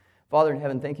Father in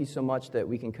heaven, thank you so much that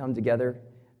we can come together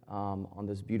on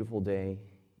this beautiful day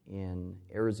in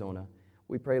Arizona.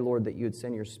 We pray, Lord, that you would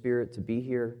send your Spirit to be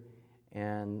here,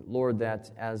 and Lord,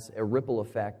 that as a ripple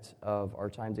effect of our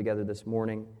time together this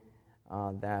morning,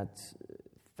 that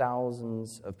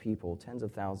thousands of people, tens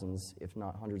of thousands, if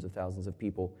not hundreds of thousands of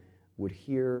people, would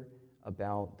hear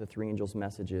about the three angels'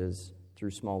 messages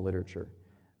through small literature.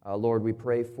 Lord, we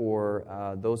pray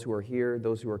for those who are here,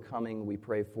 those who are coming. We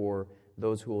pray for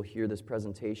those who will hear this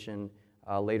presentation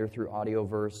later through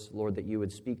audioverse. Lord, that you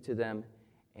would speak to them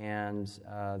and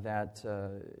that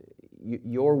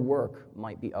your work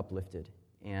might be uplifted.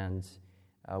 And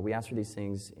we ask for these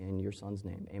things in your Son's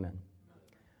name. Amen.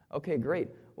 Okay, great.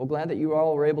 Well, glad that you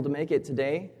all were able to make it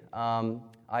today.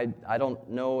 I don't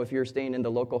know if you're staying in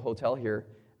the local hotel here,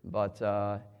 but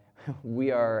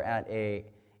we are at a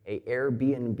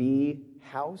Airbnb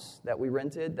house that we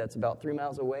rented that's about 3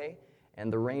 miles away,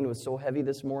 and the rain was so heavy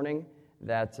this morning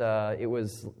that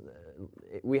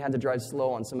we had to drive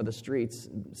slow on some of the streets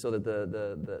so that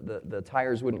the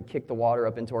tires wouldn't kick the water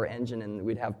up into our engine and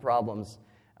we'd have problems.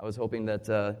 I was hoping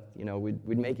that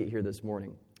we'd make it here this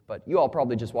morning, but you all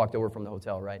probably just walked over from the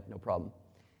hotel, right? No problem.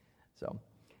 So,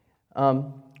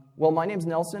 well, my name's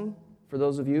Nelson. For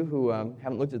those of you who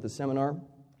haven't looked at the seminar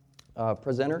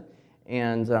presenter,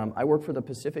 and I work for the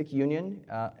Pacific Union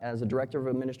as a director of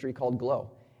a ministry called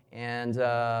GLOW. And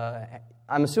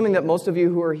I'm assuming that most of you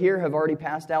who are here have already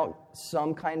passed out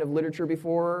some kind of literature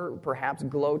before, perhaps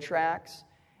GLOW Tracts,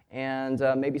 and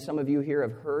maybe some of you here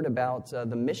have heard about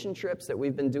the mission trips that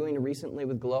we've been doing recently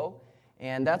with GLOW.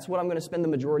 And that's what I'm going to spend the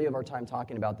majority of our time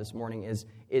talking about this morning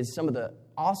is some of the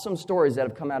awesome stories that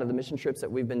have come out of the mission trips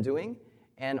that we've been doing,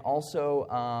 and also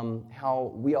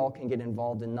how we all can get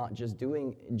involved in not just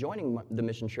joining the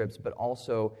mission trips, but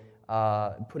also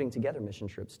putting together mission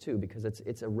trips too, because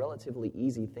it's a relatively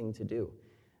easy thing to do.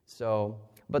 So,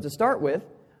 but to start with,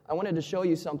 I wanted to show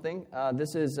you something.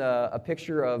 This is a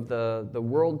picture of the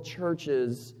world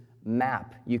church's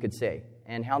map, you could say,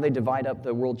 and how they divide up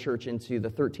the world church into the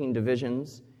 13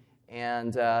 divisions.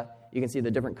 And you can see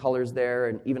the different colors there,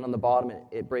 and even on the bottom,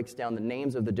 it breaks down the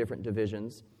names of the different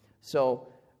divisions. So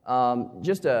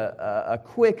just a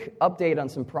quick update on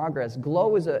some progress.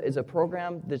 GLOW is a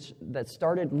program that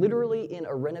started literally in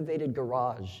a renovated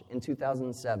garage in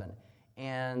 2007.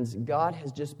 And God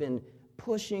has just been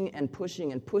pushing and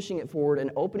pushing and pushing it forward and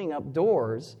opening up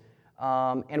doors.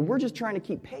 And we're just trying to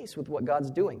keep pace with what God's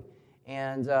doing.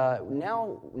 And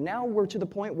now we're to the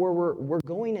point where we're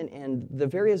going, and the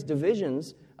various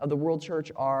divisions of the World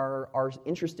Church are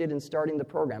interested in starting the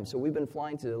program. So we've been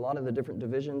flying to a lot of the different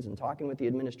divisions and talking with the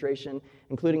administration,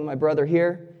 including my brother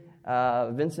here,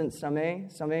 Vincent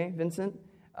Vincent,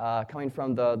 coming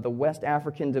from the West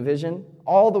African Division,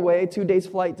 all the way, 2 days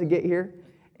flight to get here.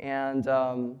 And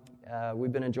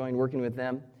we've been enjoying working with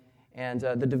them. And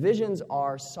the divisions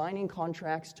are signing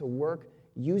contracts to work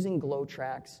using GLOW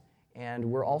Tracts. And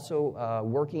we're also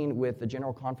working with the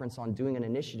General Conference on doing an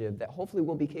initiative that hopefully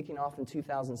will be kicking off in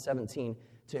 2017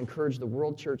 to encourage the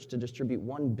World Church to distribute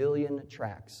 1 billion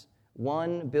tracts.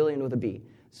 1 billion with a B.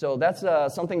 So that's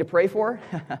something to pray for,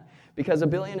 because 1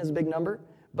 billion is a big number.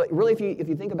 But really, if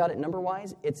you think about it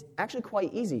number-wise, it's actually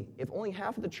quite easy. If only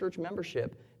half of the church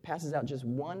membership passes out just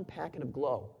one packet of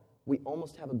GLOW, we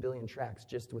almost have 1 billion tracts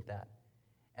just with that.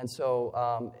 And so,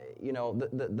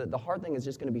 the hard thing is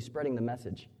just going to be spreading the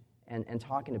message. And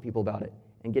talking to people about it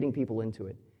and getting people into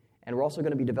it. And we're also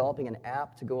going to be developing an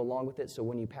app to go along with it, so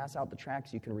when you pass out the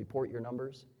tracts, you can report your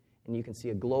numbers, and you can see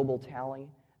a global tally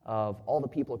of all the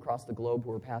people across the globe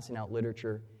who are passing out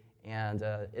literature. And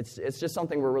it's just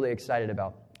something we're really excited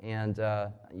about. And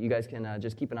you guys can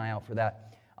just keep an eye out for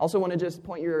that. I also want to just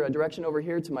point your direction over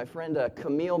here to my friend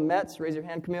Camille Metz. Raise your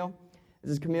hand, Camille.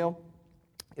 This is Camille.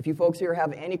 If you folks here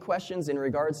have any questions in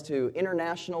regards to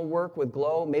international work with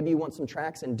GLOW, maybe you want some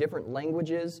tracts in different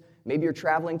languages, maybe you're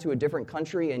traveling to a different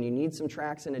country and you need some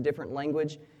tracts in a different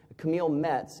language, Camille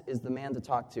Metz is the man to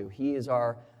talk to. He is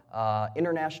our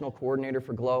international coordinator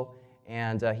for GLOW,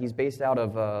 and he's based out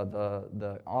of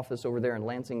the office over there in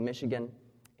Lansing, Michigan,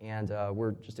 and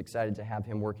we're just excited to have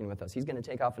him working with us. He's going to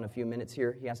take off in a few minutes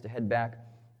here. He has to head back,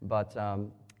 but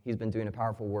he's been doing a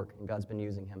powerful work, and God's been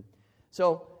using him.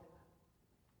 So,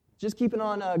 just keeping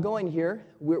on going here,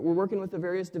 we're working with the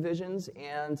various divisions,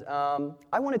 and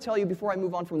I want to tell you, before I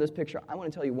move on from this picture, I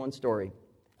want to tell you one story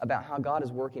about how God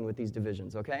is working with these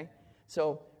divisions, okay?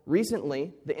 So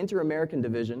recently, the Inter-American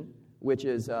Division, which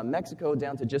is Mexico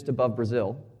down to just above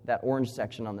Brazil, that orange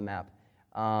section on the map,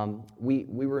 we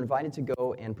were invited to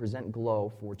go and present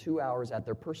GLOW for 2 hours at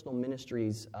their personal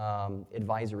ministries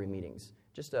advisory meetings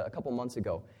just a couple months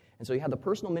ago. And so you had the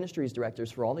personal ministries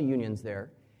directors for all the unions there.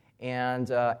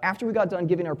 And after we got done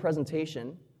giving our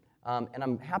presentation, and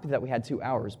I'm happy that we had 2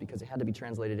 hours because it had to be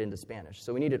translated into Spanish,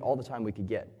 so we needed all the time we could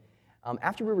get.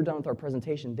 After we were done with our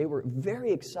presentation, they were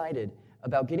very excited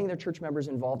about getting their church members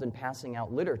involved in passing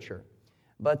out literature.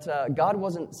 But God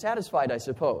wasn't satisfied, I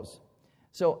suppose.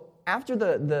 So after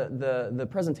the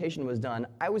presentation was done,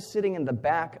 I was sitting in the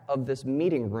back of this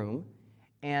meeting room,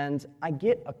 and I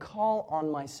get a call on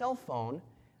my cell phone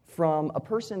from a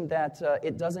person that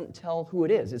it doesn't tell who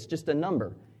it is. It's just a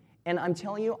number. And I'm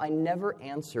telling you, I never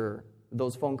answer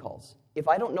those phone calls. If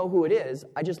I don't know who it is,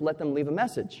 I just let them leave a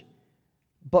message.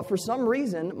 But for some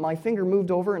reason, my finger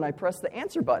moved over and I pressed the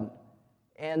answer button.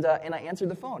 And I answered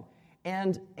the phone.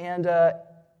 And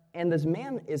this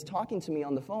man is talking to me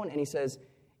on the phone, and he says,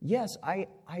 yes, I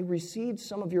received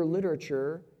some of your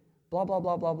literature, blah, blah,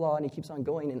 blah, blah, blah, and he keeps on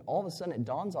going, and all of a sudden it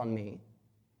dawns on me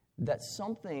that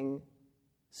some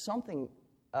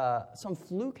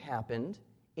fluke happened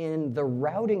in the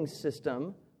routing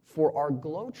system for our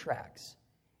glow tracts.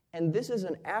 And this is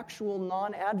an actual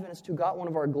non-Adventist who got one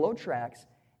of our glow tracts,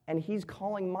 and he's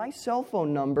calling my cell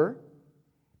phone number,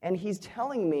 and he's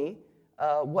telling me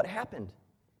what happened.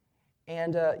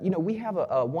 And, we have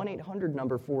a 1-800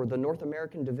 number for the North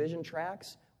American Division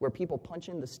tracts where people punch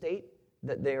in the state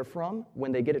that they are from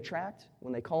when they get a tract.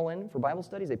 When they call in for Bible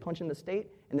studies, they punch in the state,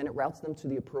 and then it routes them to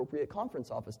the appropriate conference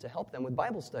office to help them with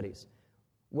Bible studies.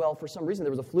 Well, for some reason,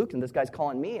 there was a fluke, and this guy's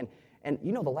calling me, and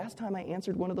the last time I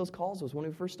answered one of those calls was when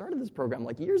we first started this program,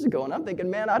 like years ago, and I'm thinking,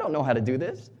 man, I don't know how to do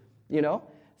this,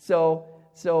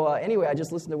 So anyway, I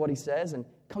just listened to what he says, and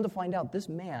come to find out, this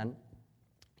man,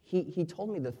 he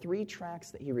told me the 3 tracts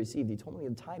that he received. He told me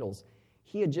the titles.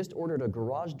 He had just ordered a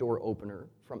garage door opener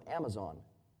from Amazon.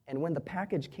 And when the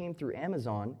package came through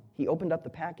Amazon, he opened up the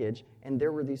package, and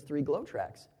there were these 3 glow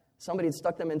tracts. Somebody had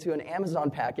stuck them into an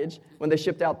Amazon package when they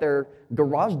shipped out their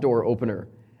garage door opener.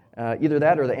 Either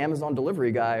that or the Amazon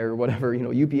delivery guy or whatever,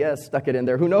 UPS stuck it in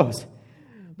there. Who knows?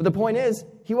 But the point is,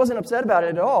 he wasn't upset about it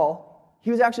at all.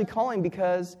 He was actually calling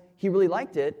because he really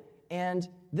liked it, and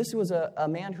this was a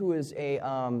man who was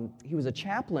he was a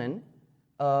chaplain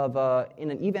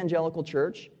in an evangelical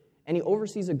church, and he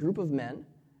oversees a group of men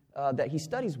that he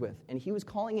studies with. And he was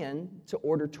calling in to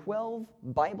order 12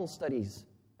 Bible studies,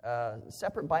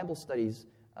 separate Bible studies,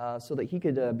 so that he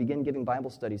could begin giving Bible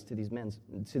studies to these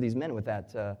men with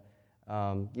that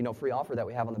free offer that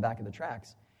we have on the back of the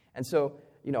tracts. And so,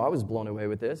 I was blown away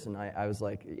with this, and I was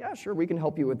like, yeah, sure, we can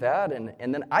help you with that.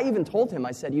 And then I even told him,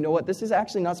 I said, you know what, this is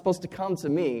actually not supposed to come to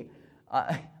me.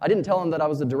 I didn't tell him that I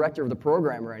was the director of the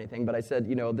program or anything, but I said,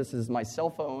 this is my cell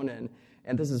phone,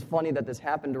 and this is funny that this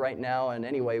happened right now. And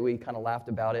anyway, we kind of laughed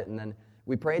about it, and then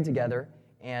we prayed together,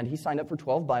 and he signed up for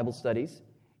 12 Bible studies.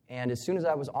 And as soon as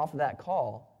I was off of that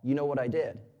call, you know what I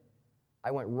did?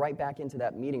 I went right back into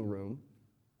that meeting room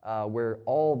where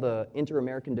all the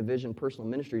Inter-American Division Personal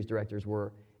Ministries directors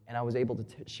were, and I was able to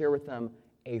share with them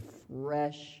a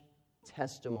fresh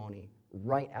testimony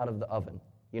right out of the oven.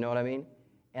 You know what I mean?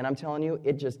 And I'm telling you,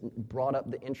 it just brought up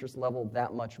the interest level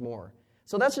that much more.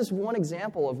 So that's just one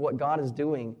example of what God is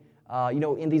doing,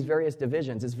 in these various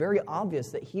divisions. It's very obvious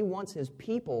that He wants His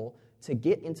people to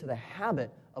get into the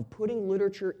habit of putting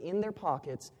literature in their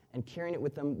pockets and carrying it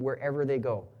with them wherever they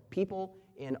go. People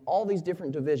in all these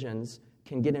different divisions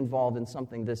can get involved in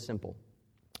something this simple.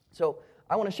 So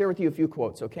I want to share with you a few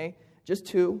quotes, okay? Just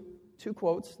two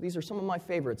quotes. These are some of my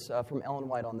favorites from Ellen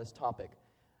White on this topic.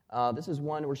 This is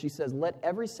one where she says, "Let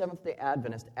every Seventh-day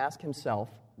Adventist ask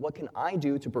himself, what can I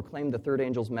do to proclaim the third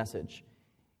angel's message?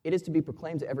 It is to be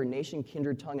proclaimed to every nation,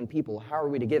 kindred, tongue, and people. How are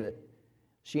we to give it?"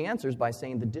 She answers by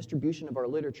saying, the distribution of our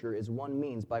literature is one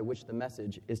means by which the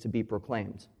message is to be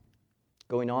proclaimed.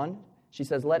 Going on, she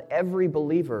says, "Let every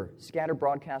believer scatter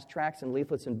broadcast tracts and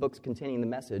leaflets and books containing the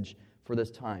message for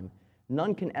this time.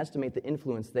 None can estimate the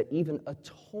influence that even a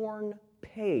torn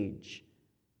page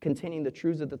containing the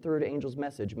truths of the third angel's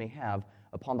message may have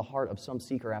upon the heart of some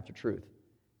seeker after truth."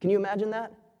 Can you imagine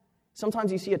that?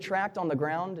 Sometimes you see a tract on the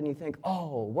ground and you think,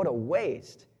 oh, what a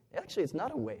waste. Actually, it's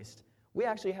not a waste. We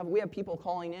have people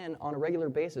calling in on a regular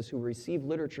basis who receive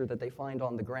literature that they find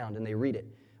on the ground and they read it.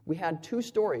 We had 2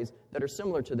 stories that are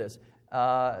similar to this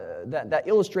that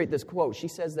illustrate this quote. She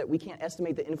says that we can't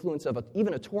estimate the influence of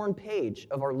even a torn page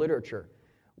of our literature.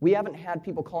 We haven't had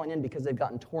people calling in because they've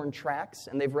gotten torn tracts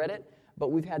and they've read it,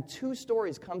 but we've had 2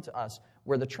 stories come to us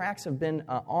where the tracts have been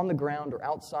on the ground or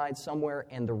outside somewhere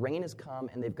and the rain has come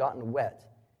and they've gotten wet.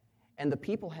 And the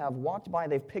people have walked by,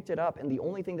 they've picked it up, and the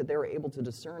only thing that they were able to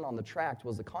discern on the tract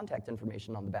was the contact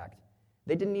information on the back.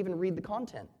 They didn't even read the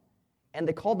content. And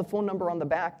they called the phone number on the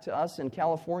back to us in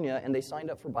California, and they signed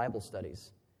up for Bible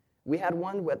studies. We had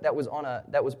one that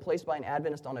was placed by an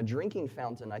Adventist on a drinking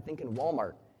fountain, I think in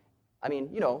Walmart. I mean,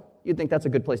 you'd think that's a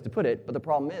good place to put it, but the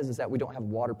problem is that we don't have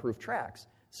waterproof tracts.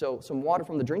 So some water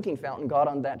from the drinking fountain got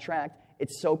on that tract, it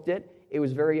soaked it, it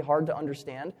was very hard to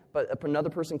understand, but another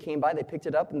person came by, they picked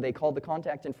it up, and they called the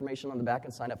contact information on the back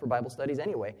and signed up for Bible studies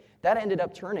anyway. That ended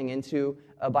up turning into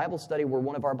a Bible study where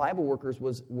one of our Bible workers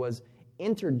was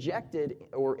interjected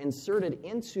or inserted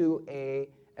into a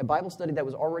Bible study that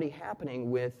was already happening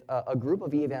with a group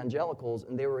of evangelicals,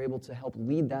 and they were able to help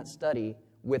lead that study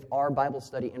with our Bible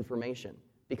study information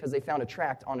because they found a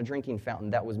tract on a drinking fountain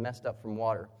that was messed up from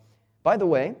water. By the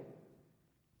way,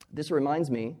 this reminds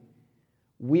me,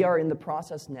 we are in the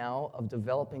process now of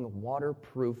developing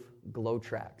waterproof glow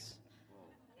tracts.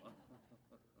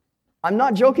 I'm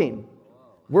not joking.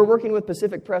 We're working with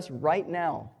Pacific Press right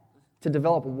now to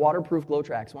develop waterproof glow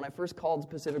tracts. When I first called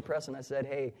Pacific Press and I said,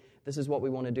 hey, this is what we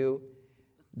want to do,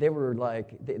 they were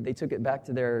like, they took it back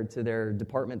to their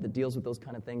department that deals with those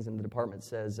kind of things, and the department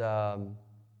says,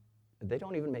 they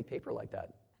don't even make paper like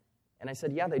that. And I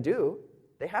said, yeah, they do.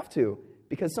 They have to,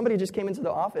 because somebody just came into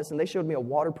the office and they showed me a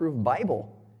waterproof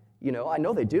Bible. I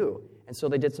know they do. And so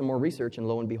they did some more research, and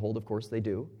lo and behold, of course, they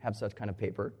do have such kind of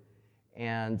paper.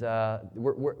 And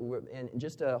we're in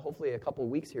just hopefully a couple of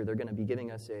weeks here, they're going to be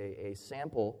giving us a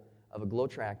sample of a glow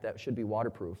tract that should be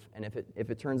waterproof. And if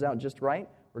it turns out just right,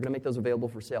 we're going to make those available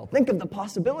for sale. Think of the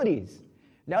possibilities.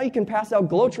 Now you can pass out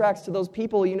glow tracts to those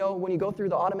people, when you go through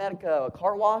the automatic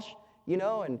car wash,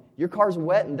 and your car's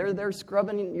wet, and they're there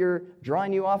scrubbing,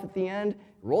 drying you off at the end.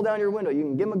 Roll down your window. You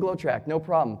can give them a glow tract, no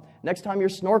problem. Next time you're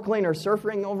snorkeling or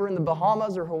surfing over in the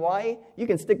Bahamas or Hawaii, you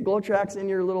can stick glow tracts in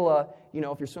your little,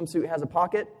 if your swimsuit has a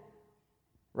pocket,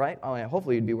 right?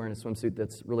 Hopefully you'd be wearing a swimsuit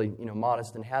that's really,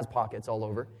 modest and has pockets all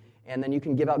over. And then you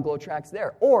can give out glow tracts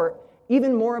there. Or,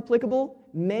 even more applicable,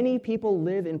 many people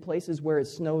live in places where it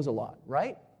snows a lot,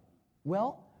 right?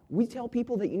 Well, we tell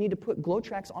people that you need to put glow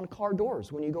tracts on car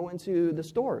doors when you go into the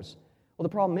stores. Well, the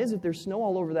problem is if there's snow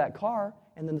all over that car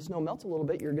and then the snow melts a little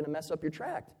bit, you're going to mess up your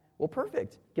tract. Well,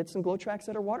 perfect. Get some glow tracts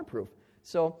that are waterproof.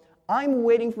 So I'm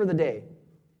waiting for the day.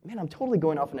 Man, I'm totally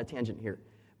going off on a tangent here.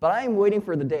 But I am waiting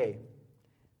for the day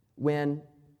when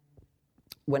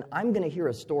I'm going to hear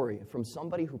a story from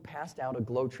somebody who passed out a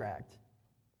glow tract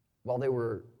while they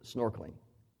were snorkeling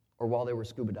or while they were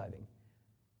scuba diving.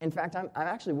 In fact, I'm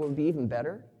actually, what would be even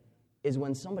better is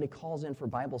when somebody calls in for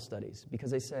Bible studies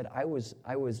because they said, I was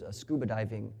scuba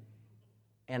diving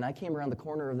and I came around the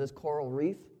corner of this coral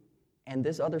reef and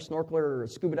this other snorkeler or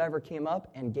scuba diver came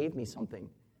up and gave me something.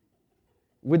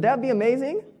 Would that be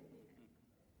amazing?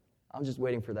 I'm just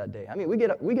waiting for that day. I mean,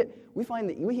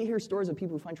 we hear stories of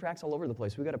people who find tracts all over the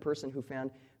place. We got a person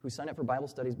who signed up for Bible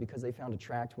studies because they found a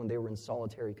tract when they were in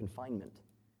solitary confinement.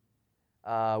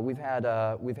 We've had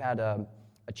a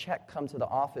check come to the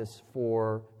office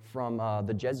from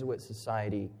the Jesuit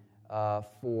Society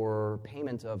for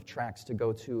payment of tracts to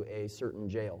go to a certain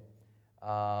jail.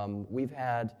 We've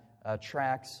had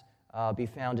tracts be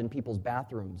found in people's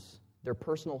bathrooms, their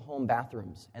personal home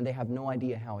bathrooms, and they have no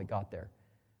idea how it got there.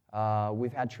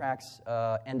 We've had tracts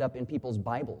end up in people's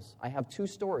Bibles. I have 2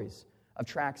 stories of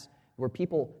tracts where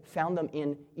people found them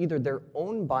in either their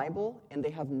own Bible and they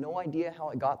have no idea how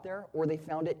it got there, or they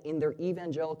found it in their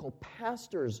evangelical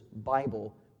pastor's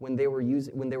Bible when they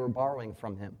were borrowing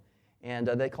from him. And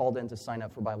they called in to sign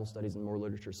up for Bible studies and more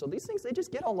literature. So these things, they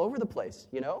just get all over the place,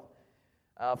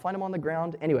 Find them on the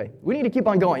ground. Anyway, we need to keep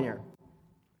on going here.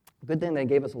 Good thing they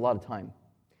gave us a lot of time.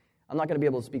 I'm not going to be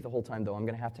able to speak the whole time, though. I'm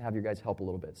going to have your guys help a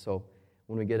little bit. So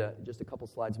when we get just a couple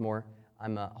slides more,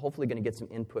 I'm hopefully going to get some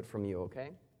input from you,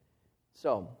 okay?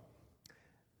 So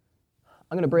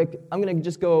I'm going to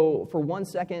just go for 1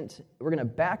 second. We're going to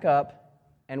back up,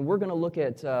 and we're going to look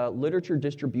at literature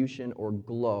distribution, or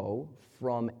GLOW,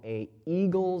 from a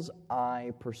eagle's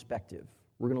eye perspective.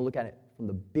 We're going to look at it from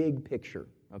the big picture,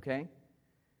 okay?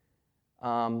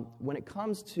 When it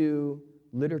comes to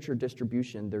literature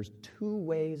distribution, there's 2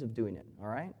 ways of doing it, all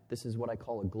right? This is what I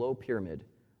call a GLOW pyramid.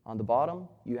 On the bottom,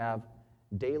 you have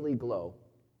daily GLOW,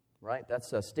 right?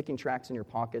 That's sticking tracts in your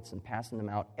pockets and passing them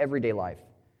out everyday life.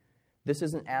 This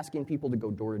isn't asking people to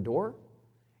go door to door.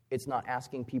 It's not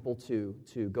asking people to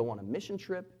go on a mission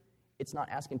trip. It's not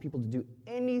asking people to do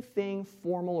anything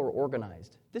formal or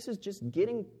organized. This is just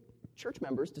getting church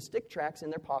members to stick tracts in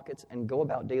their pockets and go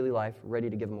about daily life ready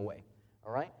to give them away,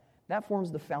 all right? That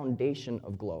forms the foundation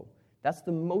of GLOW. That's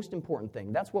the most important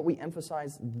thing. That's what we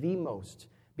emphasize the most,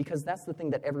 because that's the thing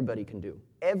that everybody can do.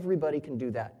 Everybody can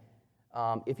do that.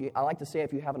 I like to say,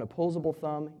 if you have an opposable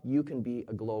thumb, you can be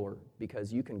a glower,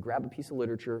 because you can grab a piece of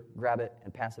literature, grab it,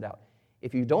 and pass it out.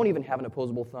 If you don't even have an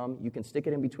opposable thumb, you can stick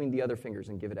it in between the other fingers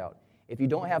and give it out. If you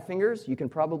don't have fingers, you can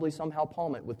probably somehow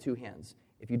palm it with 2 hands.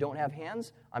 If you don't have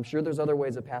hands, I'm sure there's other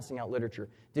ways of passing out literature.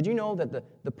 Did you know that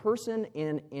the person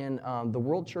in the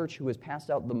World Church who has passed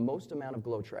out the most amount of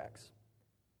glow tracts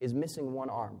is missing 1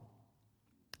 arm?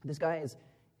 This guy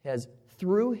has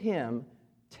through him,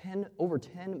 over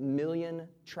 10 million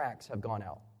tracts have gone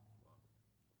out.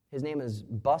 His name is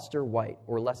Buster White,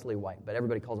 or Leslie White, but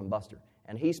everybody calls him Buster.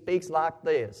 And he speaks like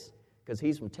this, because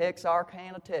he's from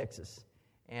Texarkana, Texas.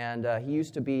 And he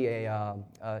used to be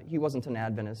he wasn't an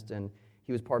Adventist, and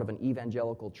he was part of an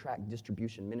evangelical tract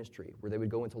distribution ministry, where they would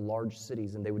go into large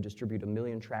cities and they would distribute 1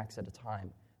 million tracts at a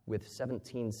time with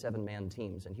 17 7-man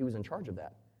teams, and he was in charge of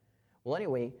that. Well,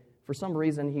 anyway, for some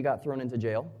reason, he got thrown into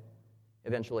jail,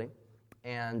 eventually.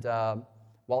 And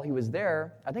while he was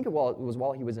there, I think it was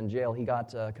while he was in jail, he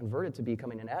got converted to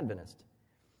becoming an Adventist.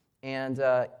 And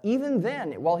even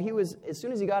then, as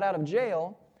soon as he got out of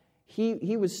jail,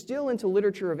 he was still into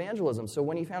literature evangelism. So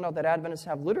when he found out that Adventists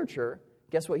have literature,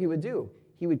 guess what he would do?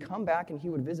 He would come back and he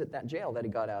would visit that jail that he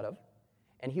got out of,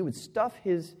 and he would stuff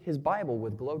his Bible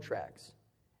with glow tracts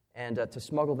and to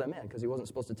smuggle them in, because he wasn't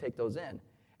supposed to take those in.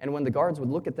 And when the guards would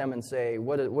look at them and say,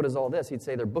 what is all this? He'd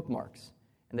say, they're bookmarks,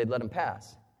 and they'd let him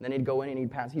pass. And then he'd go in and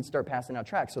he'd start passing out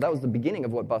tracts. So that was the beginning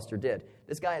of what Buster did.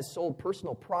 This guy has sold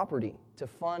personal property to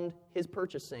fund his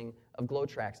purchasing of glow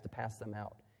tracts to pass them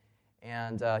out.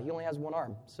 And he only has 1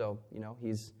 arm, so,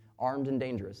 he's armed and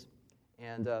dangerous.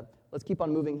 And let's keep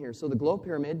on moving here. So the glow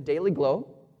pyramid, daily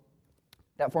glow,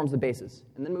 that forms the basis.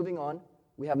 And then moving on,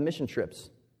 we have mission trips.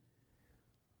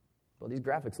 Well, these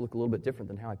graphics look a little bit different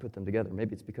than how I put them together.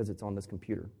 Maybe it's because it's on this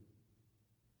computer.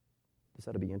 This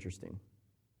ought to be interesting.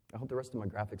 I hope the rest of my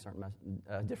graphics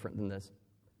aren't different than this.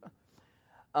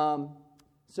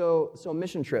 So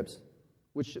mission trips,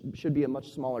 which should be a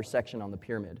much smaller section on the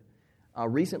pyramid.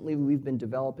 Recently, we've been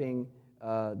developing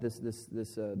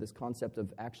this concept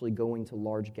of actually going to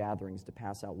large gatherings to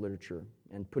pass out literature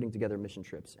and putting together mission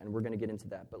trips, and we're going to get into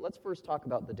that. But let's first talk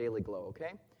about the daily glow,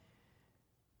 okay?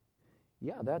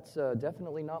 Yeah, that's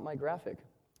definitely not my graphic.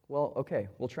 Well, okay,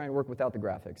 we'll try and work without the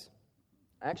graphics.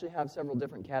 I actually have several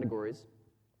different categories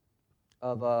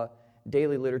of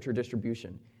daily literature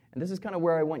distribution, and this is kind of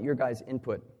where I want your guys'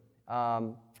 input.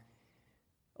 A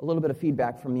little bit of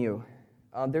feedback from you.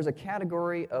 There's a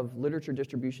category of literature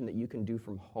distribution that you can do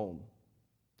from home,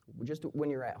 just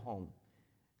when you're at home.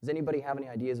 Does anybody have any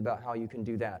ideas about how you can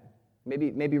do that?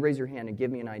 Maybe raise your hand and give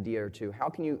me an idea or two. How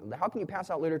can you pass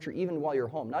out literature even while you're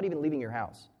home, not even leaving your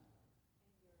house?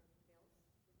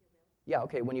 Yeah,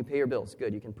 okay, when you pay your bills.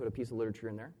 Good, you can put a piece of literature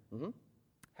in there. Mm-hmm.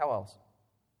 How else?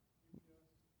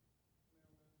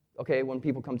 Okay, when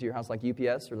people come to your house like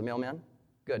UPS or the mailman?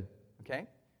 Good, okay.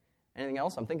 Anything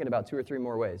else? I'm thinking about 2 or 3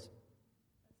 more ways.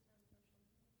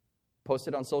 Post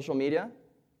it on social media?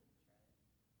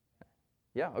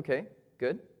 Yeah, okay,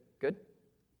 good.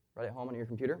 Right at home on your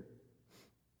computer?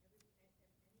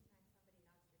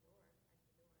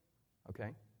 Okay,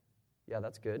 yeah,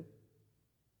 that's good.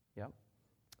 Yeah,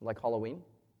 like Halloween,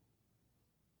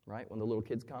 right? When the little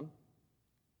kids come,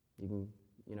 you can,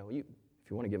 if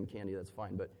you want to give them candy, that's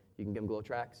fine, but you can give them glow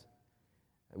tracts.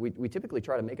 We typically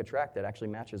try to make a tract that actually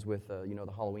matches with,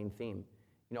 the Halloween theme.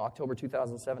 October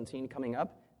 2017 coming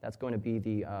up, that's going to be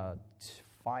the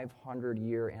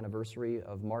 500-year anniversary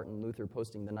of Martin Luther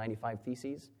posting the 95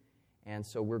 Theses. And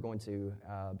so we're going to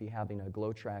be having a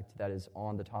glow tract that is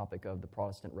on the topic of the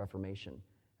Protestant Reformation.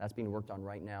 That's being worked on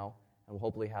right now, and we'll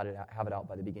hopefully have it out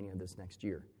by the beginning of this next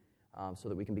year, so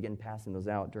that we can begin passing those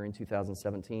out during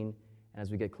 2017. And as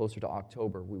we get closer to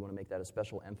October, we want to make that a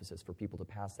special emphasis for people to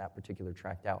pass that particular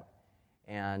tract out.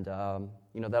 And,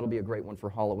 that'll be a great one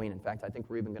for Halloween. In fact, I think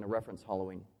we're even going to reference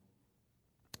Halloween.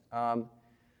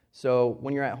 So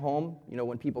when you're at home,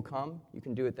 when people come, you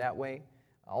can do it that way.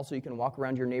 Also, you can walk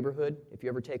around your neighborhood. If you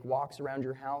ever take walks around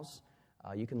your house,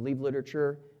 you can leave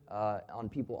literature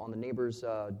on the neighbors'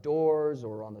 doors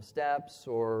or on the steps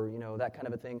or, that kind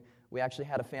of a thing. We actually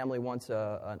had a family once,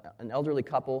 an elderly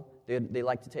couple. They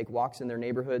like to take walks in their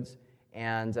neighborhoods,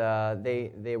 and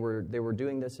they were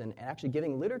doing this and actually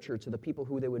giving literature to the people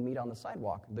who they would meet on the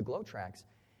sidewalk, the glow tracts.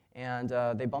 And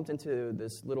they bumped into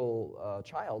this little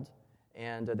child,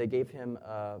 and they gave him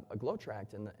a glow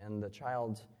tract, and the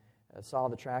child saw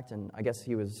the tract, and I guess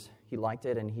he liked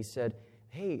it, and he said,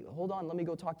 "Hey, hold on, let me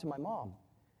go talk to my mom."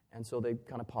 And so they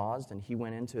kind of paused, and he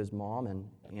went into his mom,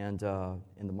 and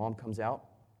the mom comes out,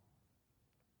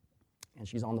 and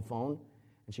she's on the phone,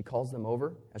 and she calls them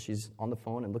over as she's on the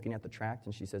phone and looking at the tract,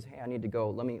 and she says, "Hey, I need to go.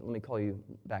 Let me call you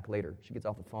back later." She gets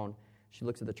off the phone. She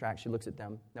looks at the tract. She looks at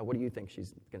them. Now, what do you think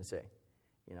she's going to say?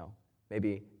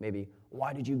 Maybe,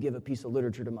 why did you give a piece of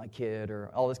literature to my kid,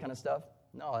 or all this kind of stuff?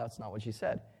 No, that's not what she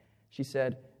said. She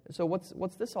said, so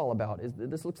what's this all about?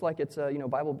 This looks like it's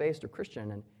Bible-based or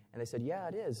Christian. And they said, yeah,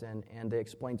 it is. And they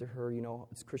explained to her,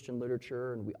 it's Christian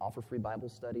literature, and we offer free Bible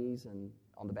studies and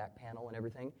on the back panel and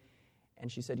everything.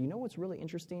 And she said, you know what's really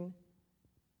interesting?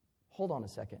 Hold on a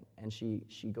second. And she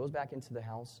goes back into the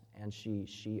house, and she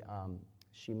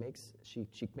makes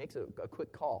a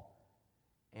quick call.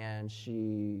 And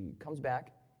she comes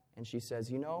back, and she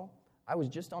says, I was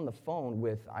just on the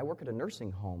phone I work at a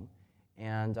nursing home,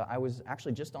 and I was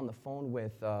actually just on the phone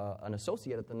with an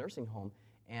associate at the nursing home,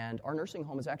 and our nursing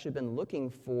home has actually been looking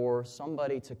for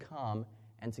somebody to come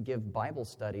and to give Bible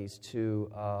studies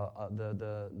to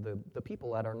the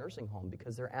people at our nursing home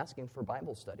because they're asking for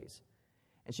Bible studies.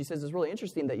 And she says, it's really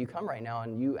interesting that you come right now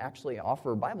and you actually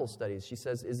offer Bible studies. She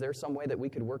says, is there some way that we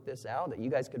could work this out, that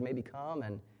you guys could maybe come?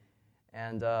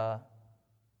 And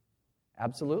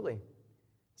absolutely.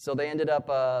 So they ended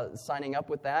up signing up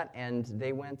with that, and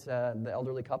they went, the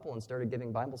elderly couple, and started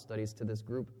giving Bible studies to this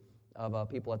group of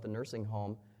people at the nursing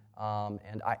home.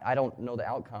 And I don't know the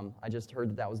outcome. I just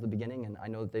heard that was the beginning, and I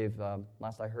know that they've,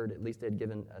 last I heard, at least they had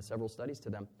given several studies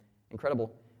to them.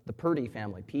 Incredible. The Purdy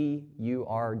family, Purdy.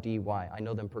 I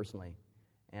know them personally.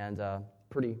 And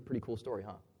pretty cool story,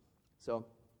 huh? So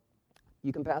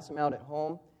you can pass them out at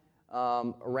home,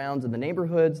 around in the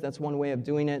neighborhoods. That's one way of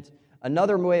doing it.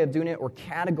 Another way of doing it, or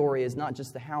category, is not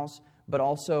just the house, but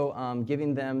also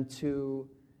giving them to,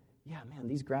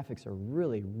 these graphics are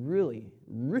really, really,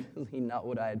 really not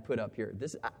what I had put up here.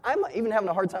 I'm even having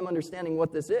a hard time understanding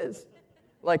what this is.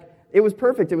 Like, it was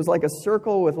perfect. It was like a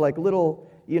circle with like little,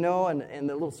 and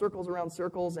the little circles around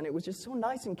circles, and it was just so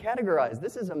nice and categorized.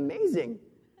 This is amazing.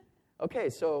 Okay,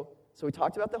 so we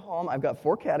talked about the home. I've got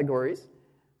 4 categories.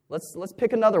 Let's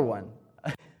pick another one.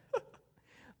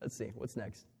 Let's see, what's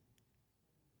next?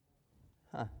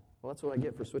 Well, that's what I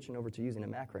get for switching over to using a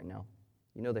Mac right now.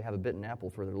 They have a bitten apple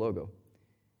for their logo.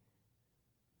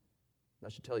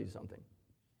 That should tell you something.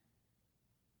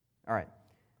 All right.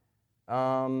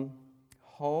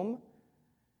 Home.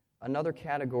 Another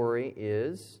category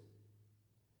is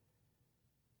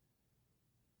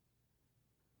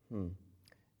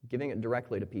giving it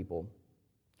directly to people.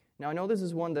 Now, I know this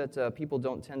is one that people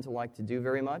don't tend to like to do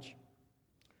very much.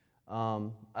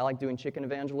 I like doing chicken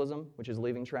evangelism, which is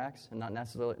leaving tracts and not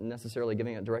necessarily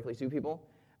giving it directly to people.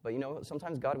 But,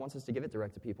 sometimes God wants us to give it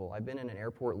direct to people. I've been in an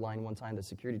airport line one time, the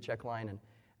security check line,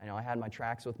 and I had my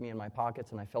tracts with me in my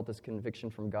pockets, and I felt this conviction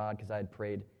from God because I had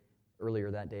prayed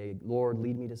earlier that day, Lord,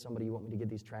 lead me to somebody you want me to give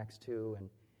these tracts to.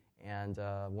 And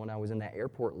when I was in that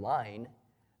airport line,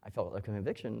 I felt a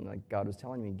conviction, like God was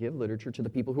telling me, give literature to the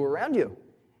people who are around you.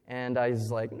 And I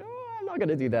was like, no, I'm not going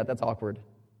to do that. That's awkward.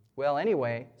 Well,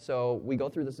 anyway, so we go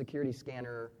through the security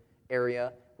scanner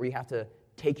area where you have to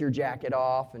take your jacket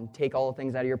off and take all the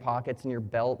things out of your pockets and your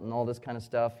belt and all this kind of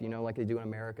stuff, like they do in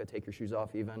America, take your shoes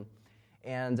off even.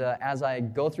 And as I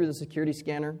go through the security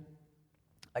scanner,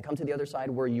 I come to the other side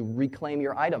where you reclaim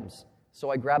your items. So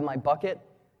I grab my bucket,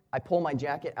 I pull my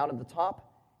jacket out of the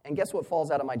top, and guess what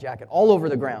falls out of my jacket? All over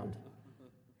the ground.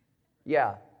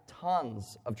 Yeah,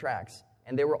 tons of tracts.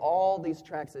 And they were all these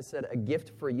tracts that said, a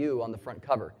gift for you on the front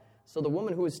cover. So the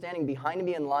woman who was standing behind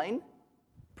me in line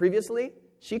previously,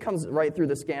 she comes right through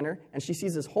the scanner, and she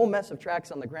sees this whole mess of tracts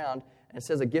on the ground, and it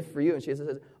says, a gift for you. And she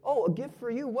says, oh, a gift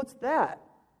for you? What's that?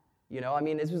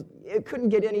 It couldn't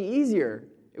get any easier.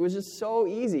 It was just so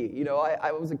easy.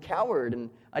 I was a coward, and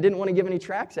I didn't want to give any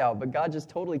tracts out, but God just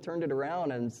totally turned it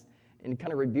around and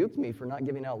kind of rebuked me for not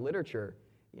giving out literature,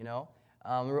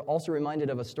 We're also reminded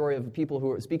of a story of people who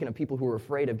were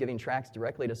afraid of giving tracts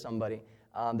directly to somebody.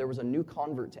 There was a new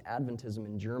convert to Adventism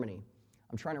in Germany.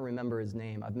 I'm trying to remember his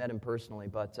name. I've met him personally,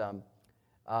 but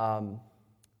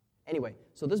anyway,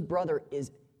 so this brother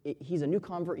he's a new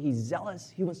convert. He's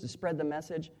zealous. He wants to spread the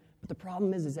message, but the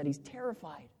problem is that he's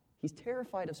terrified. He's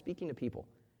terrified of speaking to people,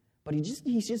 but he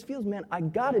just feels, man, I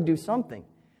got to do something.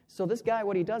 So this guy,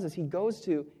 what he does is he goes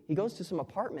to some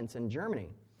apartments in Germany,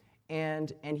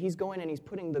 and he's going and he's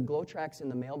putting the glow tracts in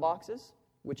the mailboxes,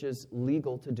 which is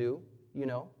legal to do.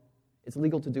 It's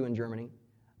legal to do in Germany.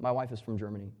 My wife is from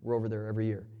Germany. We're over there every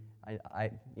year.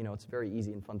 It's a very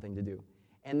easy and fun thing to do.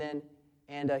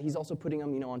 And he's also putting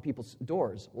them, on people's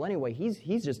doors. Well, anyway,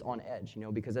 he's just on edge,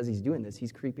 because as he's doing this,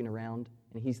 he's creeping around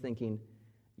and he's thinking,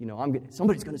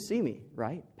 somebody's going to see me,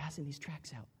 right? Passing these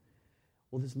tracts out.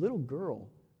 Well, this little girl,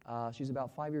 she's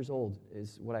about 5 years old,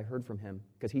 is what I heard from him,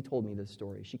 because he told me this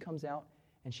story. She comes out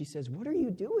and she says, "What are you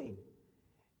doing?"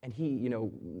 And he,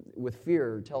 with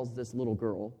fear, tells this little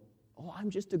girl, "Oh, I'm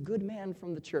just a good man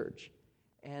from the church,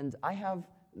 and I have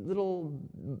little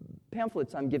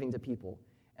pamphlets I'm giving to people.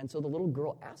 And so the little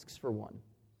girl asks for one.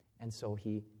 And so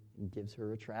he gives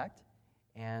her a tract,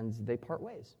 and they part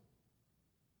ways.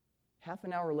 Half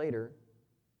an hour later,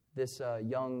 this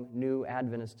young, new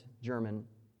Adventist German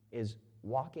is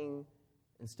walking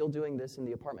and still doing this in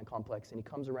the apartment complex, and he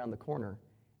comes around the corner,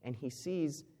 and he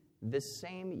sees this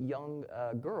same young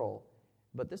girl,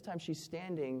 but this time she's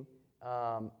standing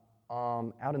out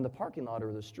in the parking lot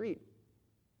or the street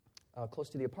close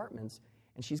to the apartments,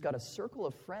 and she's got a circle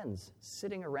of friends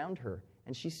sitting around her,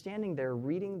 and she's standing there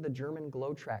reading the German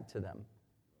Glow tract to them.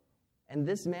 And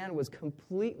this man was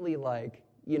completely like,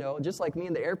 just like me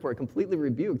in the airport, completely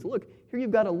rebuked. Look, here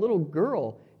you've got a little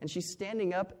girl, and she's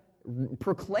standing up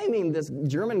proclaiming this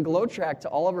German Glow tract to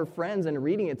all of her friends and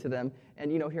reading it to them.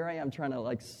 And, here I am trying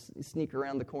to, sneak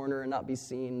around the corner and not be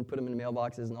seen, put them in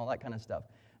mailboxes and all that kind of stuff.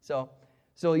 So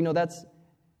that's...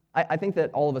 I think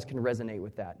that all of us can resonate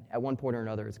with that. At one point or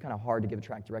another, it's kind of hard to give a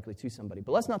tract directly to somebody.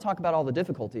 But let's not talk about all the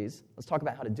difficulties. Let's talk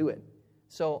about how to do it.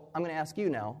 So I'm going to ask you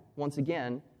now, once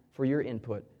again, for your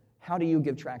input. How do you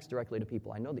give tracts directly to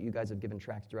people? I know that you guys have given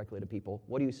tracts directly to people.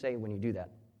 What do you say when you do that?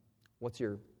 What's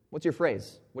your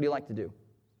phrase? What do you like to do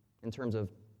in terms of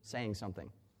saying something?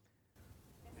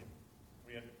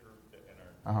 We had a group that in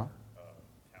our town,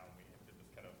 we did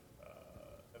this kind of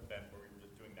event where we were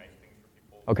just doing nice things for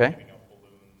people. Okay. Giving out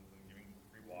balloons and giving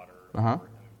free water. Uh-huh. And we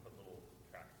put little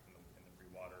tracts in the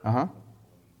free water. Uh-huh.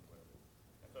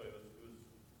 And so it was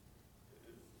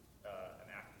an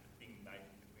act of being nice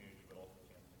to the community, but also a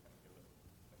chance to kind of give us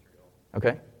material.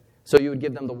 Okay. So you would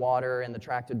give them the water, and the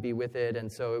tract would be with it,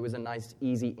 and so it was a nice,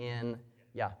 easy in.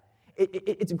 Yeah.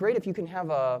 It's great if you can have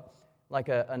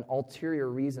an ulterior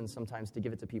reason sometimes to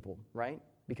give it to people, right?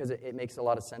 Because it makes a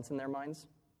lot of sense in their minds.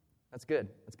 That's good.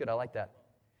 That's good. I like that.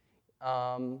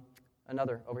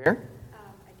 Another over here.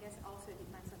 I guess also it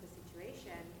depends on the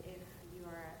situation. If you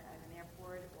are at an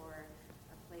airport or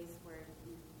a place where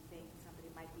you think somebody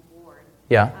might be bored,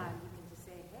 Yeah. you can just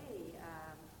say, hey,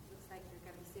 looks like you're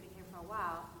going to be sitting here for a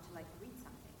while. Would you like to read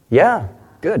something? Yeah.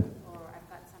 Good. Or I've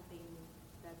got something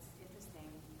that's interesting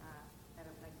that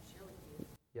I'd like to share with you.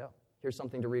 Yeah. Here's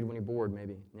something to read when you're bored,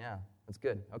 maybe. Yeah. That's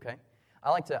good. Okay. I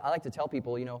like to tell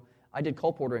people, I did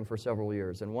colporteuring for several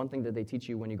years, and one thing that they teach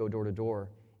you when you go door to door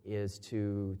is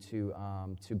to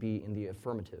be in the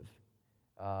affirmative.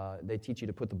 They teach you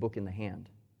to put the book in the hand.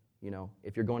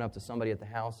 If you're going up to somebody at the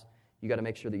house, you got to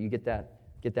make sure that you get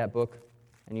that book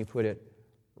and you put it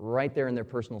right there in their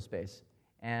personal space.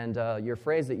 And your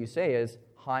phrase that you say is,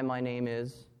 "Hi, my name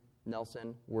is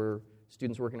Nelson. We're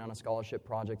students working on a scholarship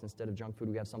project. Instead of junk food,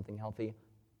 we have something healthy.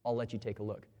 I'll let you take a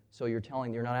look." So you're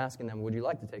not asking them, would you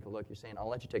like to take a look? You're saying, I'll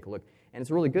let you take a look. And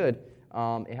it's really good.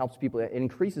 It helps people. It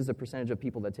increases the percentage of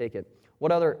people that take it.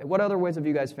 What other ways have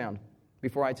you guys found?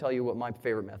 Before I tell you what my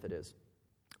favorite method is.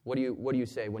 What do you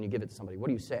say when you give it to somebody? What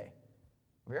do you say?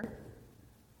 Over here?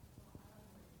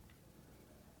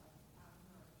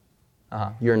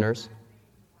 You're a nurse?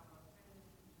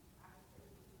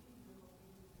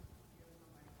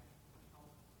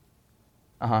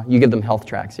 You give them health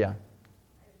tracts, yeah.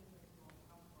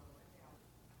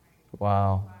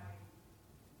 Wow.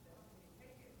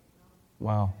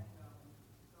 Wow.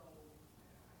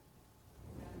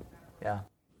 Yeah,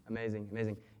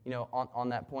 amazing. On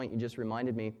that point, you just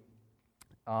reminded me,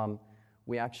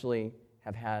 we actually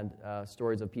have had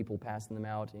stories of people passing them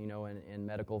out, in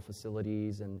medical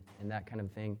facilities and that kind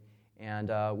of thing. And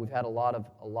we've had a lot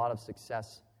of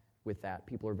success with that.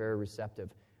 People are very receptive.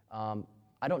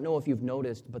 I don't know if you've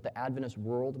noticed, but the Adventist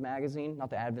World magazine, not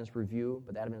the Adventist Review,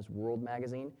 but the Adventist World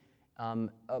magazine,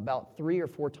 about 3 or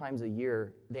 4 times a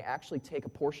year, they actually take a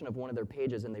portion of one of their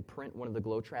pages and they print one of the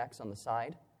glow tracts on the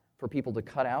side for people to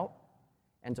cut out,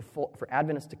 and for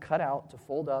Adventists to cut out, to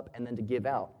fold up, and then to give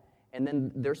out. And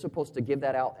then they're supposed to give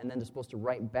that out, and then they're supposed to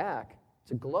write back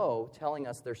to Glow telling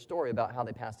us their story about how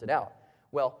they passed it out.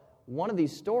 Well, one of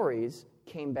these stories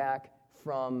came back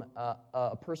from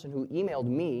a person who emailed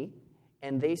me,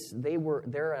 and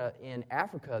they're in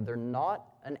Africa. They're not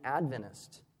an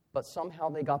Adventist, but somehow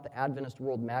they got the Adventist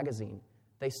World magazine.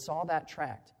 They saw that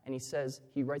tract, and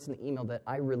he writes in the email that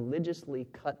I religiously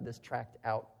cut this tract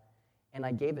out, and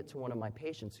I gave it to one of my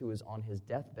patients who was on his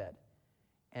deathbed.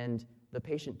 And the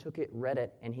patient took it, read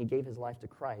it, and he gave his life to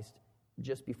Christ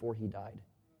just before he died.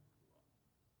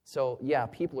 So, yeah,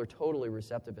 people are totally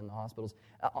receptive in the hospitals.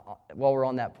 While we're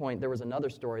on that point, there was another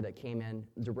story that came in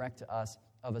direct to us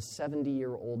of a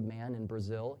 70-year-old man in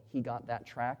Brazil. He got that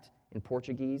tract in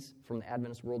Portuguese from the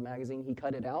Adventist World magazine. He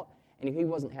cut it out, and he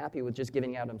wasn't happy with just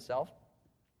giving it out himself.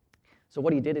 So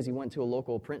what he did is he went to a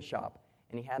local print shop,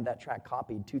 and he had that tract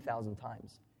copied 2,000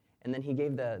 times. And then he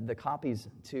gave the copies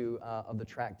of the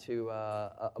tract to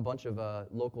a bunch of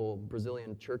local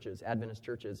Brazilian churches, Adventist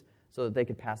churches, so that they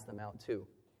could pass them out too.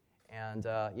 And,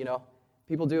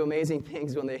 people do amazing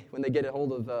things when they get a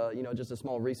hold of, just a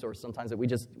small resource sometimes that we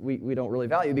don't really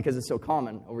value because it's so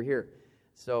common over here.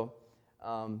 So,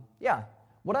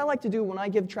 what I like to do when I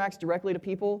give tracts directly to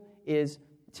people is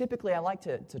typically I like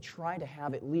to try to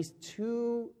have at least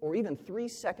 2 or even 3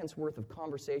 seconds worth of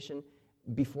conversation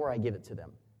before I give it to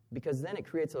them, because then it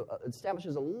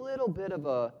establishes a little bit of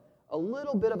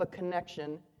a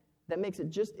connection that makes it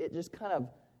just kind of,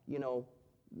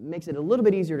 makes it a little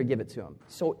bit easier to give it to them.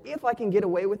 So if I can get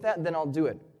away with that, then I'll do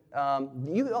it.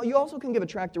 You also can give a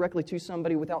tract directly to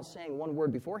somebody without saying one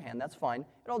word beforehand. That's fine.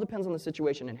 It all depends on the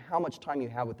situation and how much time you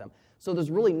have with them. So there's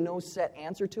really no set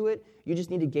answer to it. You just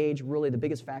need to gauge, really, the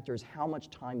biggest factor is how much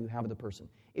time you have with the person.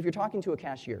 If you're talking to a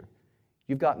cashier,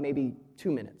 you've got maybe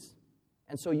 2 minutes.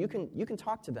 And so you can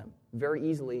talk to them very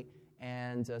easily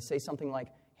and say something like,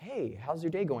 hey, how's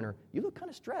your day going? Or, you look kind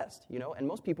of stressed, And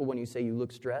most people, when you say you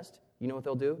look stressed, you know what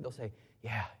they'll do? They'll say,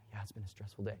 yeah, it's been a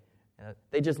stressful day.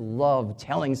 They just love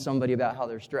telling somebody about how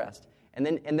they're stressed. And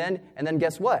then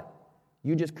guess what?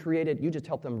 You just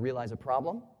helped them realize a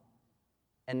problem,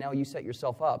 and now you set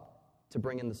yourself up to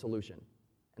bring in the solution.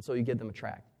 And so you give them a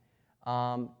tract.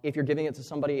 If you're giving it to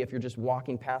somebody, if you're just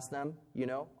walking past them,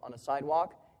 on a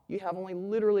sidewalk, you have only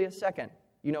literally a second.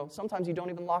 Sometimes you don't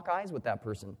even lock eyes with that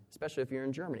person, especially if you're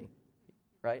in Germany,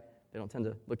 right? They don't tend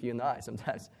to look you in the eye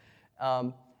sometimes.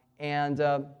 Then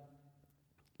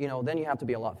you have to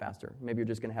be a lot faster. Maybe you're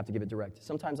just going to have to give it direct.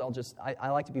 Sometimes I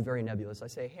like to be very nebulous. I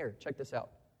say, here, check this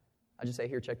out. I just say,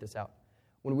 here, check this out.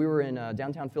 When we were in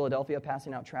downtown Philadelphia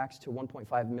passing out tracts to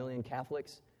 1.5 million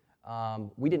Catholics,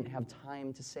 we didn't have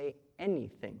time to say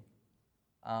anything.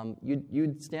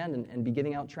 You'd stand and be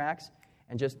giving out tracts,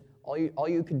 and just all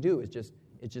you could do is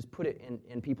just put it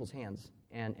in people's hands,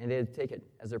 and they'd take it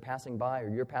as they're passing by, or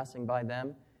you're passing by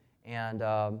them, and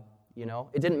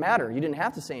it didn't matter. You didn't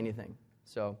have to say anything.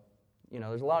 So,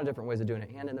 there's a lot of different ways of doing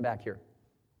it. Hand in the back here.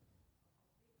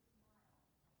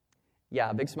 Yeah,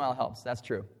 a big smile helps. That's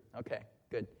true. Okay,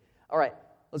 good. All right,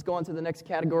 let's go on to the next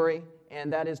category,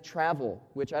 and that is travel,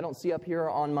 which I don't see up here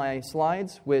on my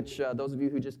slides, which those of you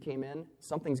who just came in,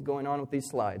 something's going on with these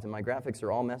slides, and my graphics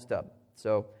are all messed up.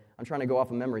 So I'm trying to go off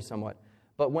of memory somewhat.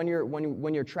 But when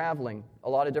you're traveling, a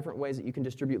lot of different ways that you can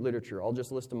distribute literature. I'll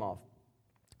just list them off.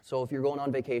 So if you're going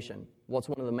on vacation, what's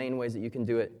one of the main ways that you can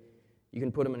do it? You can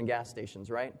put them in gas stations,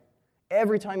 right?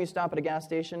 Every time you stop at a gas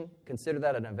station, consider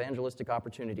that an evangelistic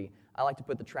opportunity. I like to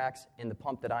put the tracts in the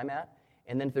pump that I'm at,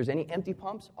 and then if there's any empty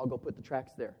pumps, I'll go put the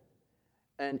tracts there.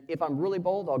 And if I'm really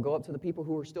bold, I'll go up to the people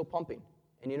who are still pumping.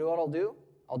 And you know what I'll do?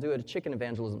 I'll do it a chicken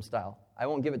evangelism style. I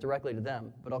won't give it directly to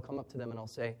them, but I'll come up to them and I'll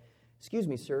say, excuse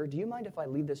me, sir, do you mind if I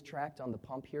leave this tract on the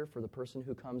pump here for the person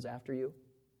who comes after you?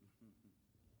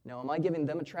 Now, am I giving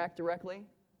them a tract directly?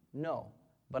 No.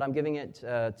 But I'm giving it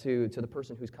to the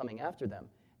person who's coming after them.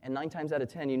 And 9 times out of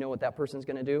 10, you know what that person's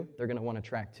going to do? They're going to want a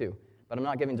tract too. But I'm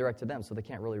not giving direct to them, so they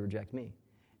can't really reject me.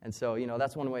 And so,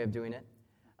 that's one way of doing it.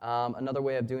 Another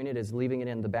way of doing it is leaving it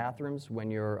in the bathrooms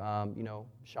when you're,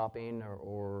 shopping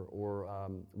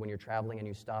or when you're traveling and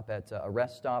you stop at a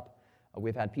rest stop.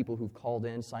 We've had people who've called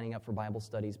in signing up for Bible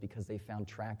studies because they found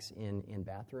tracts in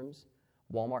bathrooms.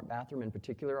 Walmart bathroom in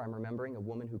particular, I'm remembering a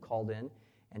woman who called in,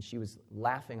 and she was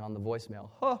laughing on the voicemail.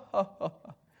 Ha, ha, ha,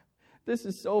 ha. This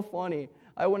is so funny.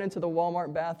 I went into the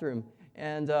Walmart bathroom,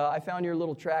 and I found your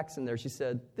little tracts in there. She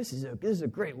said, this is a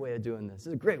great way of doing this. This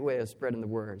is a great way of spreading the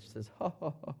word. She says, ha,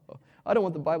 ha, ha, ha. I don't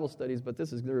want the Bible studies, but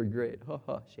this is very great. Ha,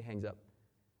 ha. She hangs up.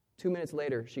 2 minutes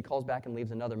later, she calls back and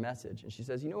leaves another message. And she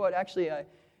says, you know what, actually,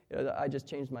 I just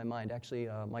changed my mind. Actually,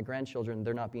 my grandchildren,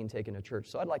 they're not being taken to church,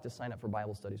 so I'd like to sign up for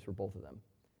Bible studies for both of them.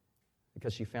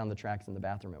 Because she found the tracts in the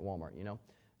bathroom at Walmart,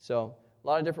 So a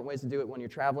lot of different ways to do it when you're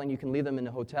traveling. You can leave them in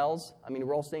the hotels. I mean,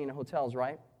 we're all staying in hotels,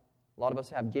 right? A lot of us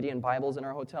have Gideon Bibles in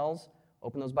our hotels.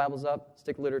 Open those Bibles up,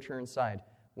 stick literature inside.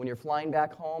 When you're flying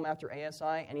back home after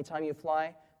ASI, anytime you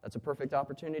fly, that's a perfect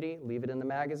opportunity. Leave it in the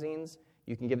magazines.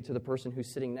 You can give it to the person who's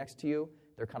sitting next to you.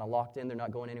 They're kind of locked in. They're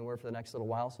not going anywhere for the next little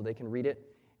while, so they can read it.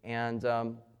 And,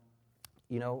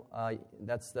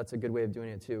 that's a good way of doing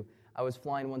it, too. I was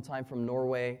flying one time from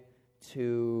Norway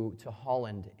to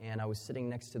Holland, and I was sitting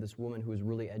next to this woman who was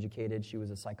really educated. She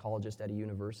was a psychologist at a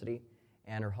university,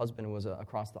 and her husband was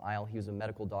across the aisle. He was a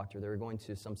medical doctor. They were going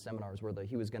to some seminars where the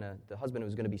husband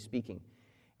was going to be speaking.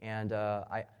 And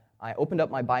I opened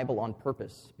up my Bible on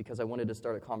purpose because I wanted to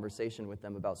start a conversation with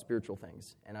them about spiritual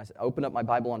things. And I opened up my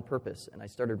Bible on purpose, and I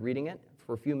started reading it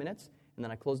for a few minutes, and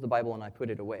then I closed the Bible and I put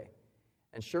it away.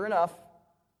 And sure enough,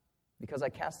 because I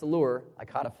cast the lure, I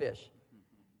caught a fish.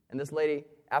 And this lady,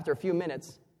 after a few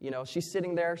minutes, she's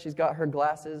sitting there, she's got her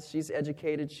glasses, she's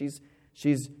educated, she's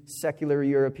secular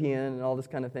European and all this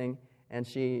kind of thing. And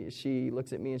she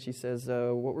looks at me and she says,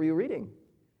 what were you reading?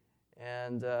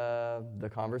 And the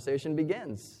conversation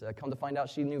begins. Come to find out,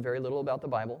 she knew very little about the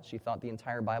Bible. She thought the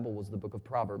entire Bible was the book of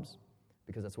Proverbs,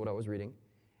 because that's what I was reading.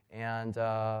 And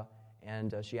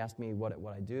she asked me what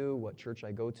I do, what church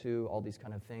I go to, all these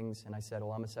kind of things. And I said,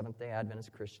 well, I'm a Seventh-day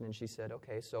Adventist Christian. And she said,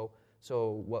 okay, so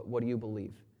what do you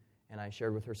believe? And I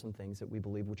shared with her some things that we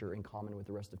believe which are in common with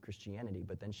the rest of Christianity.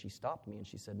 But then she stopped me and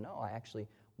she said, no,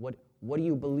 what do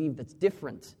you believe that's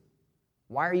different?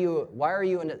 Why are you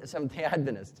a Seventh-day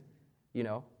Adventist?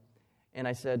 And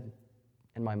I said,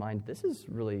 in my mind, this is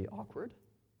really awkward.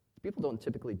 People don't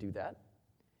typically do that.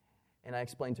 And I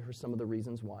explained to her some of the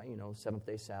reasons why,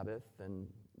 Seventh-day Sabbath and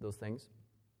those things.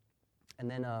 And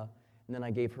then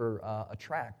I gave her a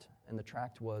tract, and the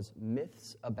tract was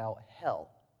Myths About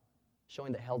Hell,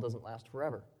 showing that hell doesn't last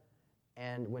forever.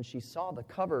 And when she saw the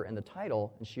cover and the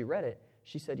title, and she read it,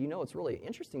 she said, it's really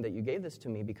interesting that you gave this to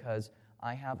me, because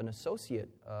I have an associate,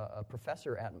 a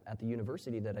professor at the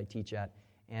university that I teach at,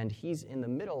 and he's in the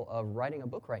middle of writing a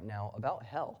book right now about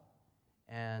hell,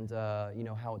 and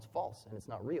how it's false, and it's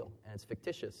not real, and it's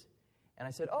fictitious. And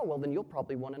I said, oh, well, then you'll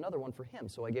probably want another one for him.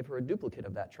 So I gave her a duplicate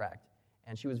of that tract,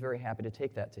 and she was very happy to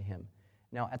take that to him.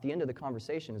 Now, at the end of the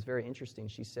conversation, it's very interesting.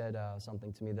 She said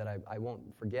something to me that I won't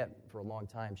forget for a long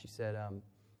time. She said,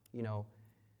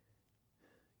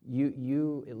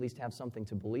 you at least have something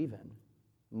to believe in.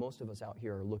 Most of us out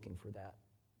here are looking for that.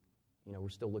 We're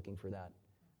still looking for that.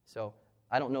 So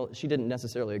I don't know. She didn't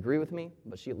necessarily agree with me,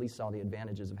 but she at least saw the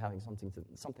advantages of having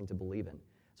something to believe in.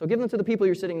 So give them to the people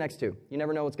you're sitting next to. You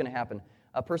never know what's going to happen.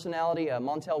 A personality,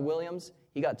 Montel Williams,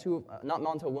 he got not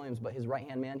Montel Williams, but his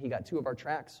right-hand man, he got 2 of our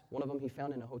tracts. One of them he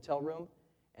found in a hotel room.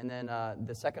 And then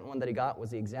the second one that he got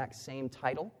was the exact same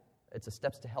title. It's a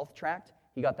Steps to Health tract.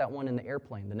 He got that one in the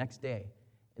airplane the next day.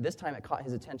 And this time it caught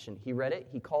his attention. He read it.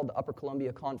 He called the Upper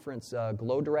Columbia Conference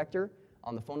GLOW director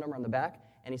on the phone number on the back,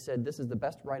 and he said, this is the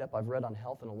best write-up I've read on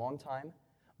health in a long time.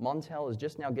 Montel is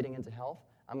just now getting into health.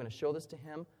 I'm going to show this to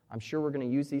him. I'm sure we're going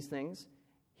to use these things.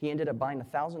 He ended up buying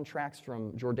 1,000 tracts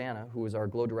from Jordana, who was our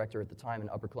GLOW director at the time in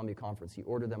Upper Columbia Conference. He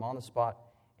ordered them on the spot,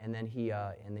 and then he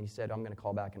said, I'm going to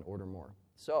call back and order more.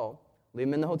 So leave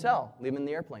them in the hotel, leave them in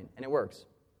the airplane, and it works.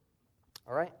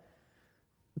 All right?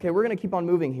 Okay, we're going to keep on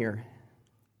moving here.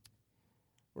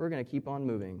 We're going to keep on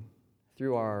moving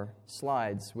through our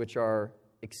slides, which are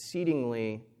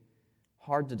exceedingly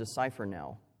hard to decipher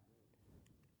now.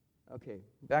 Okay,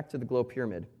 back to the GLOW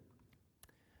Pyramid.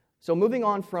 So moving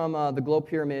on from the GLOW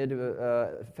Pyramid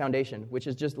foundation, which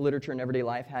is just literature in everyday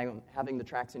life, having the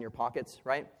tracts in your pockets,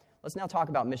 right? Let's now talk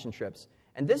about mission trips.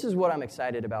 And this is what I'm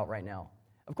excited about right now.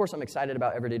 Of course, I'm excited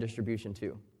about everyday distribution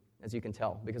too, as you can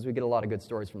tell, because we get a lot of good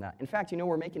stories from that. In fact,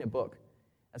 we're making a book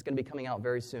that's going to be coming out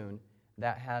very soon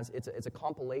that it's a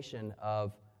compilation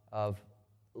of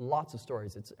lots of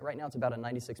stories. Right now it's about a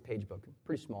 96-page book,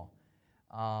 pretty small,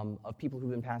 of people who've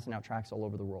been passing out tracts all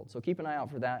over the world. So keep an eye out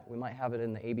for that. We might have it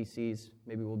in the ABCs.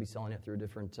 Maybe we'll be selling it through a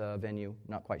different venue.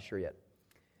 Not quite sure yet.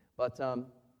 But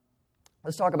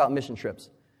let's talk about mission trips.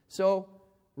 So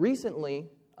recently,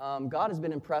 God has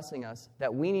been impressing us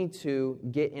that we need to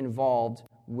get involved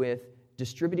with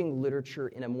distributing literature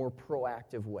in a more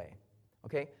proactive way.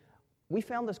 Okay? We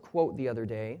found this quote the other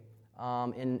day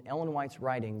in Ellen White's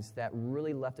writings that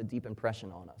really left a deep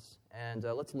impression on us. And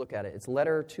let's look at it. It's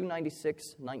letter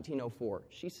 296, 1904.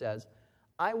 She says,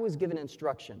 I was given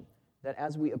instruction that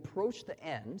as we approach the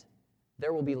end,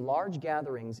 there will be large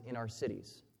gatherings in our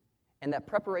cities, and that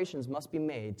preparations must be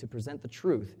made to present the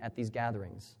truth at these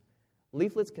gatherings.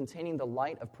 Leaflets containing the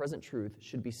light of present truth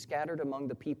should be scattered among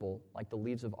the people like the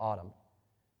leaves of autumn.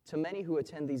 To many who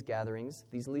attend these gatherings,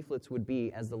 these leaflets would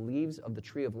be as the leaves of the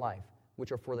tree of life,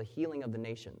 which are for the healing of the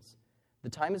nations. The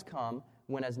time has come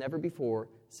when, as never before,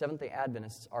 Seventh-day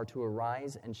Adventists are to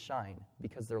arise and shine,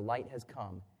 because their light has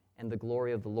come, and the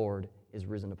glory of the Lord is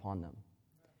risen upon them.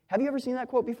 Have you ever seen that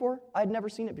quote before? I had never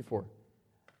seen it before.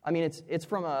 I mean, it's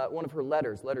from one of her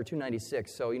letters, letter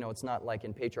 296, so, it's not like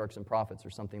in Patriarchs and Prophets or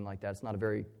something like that. It's not a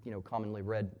very, commonly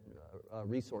read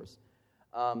resource.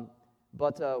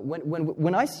 But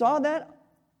when I saw that,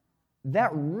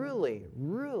 that really,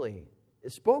 really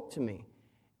spoke to me.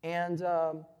 And,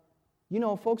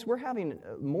 folks, we're having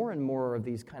more and more of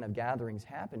these kind of gatherings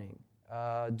happening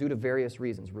due to various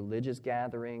reasons. Religious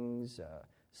gatherings,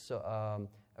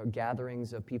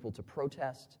 gatherings of people to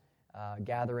protest,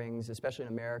 gatherings, especially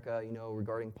in America,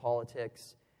 regarding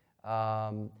politics.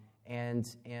 And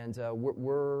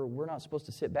we're not supposed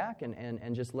to sit back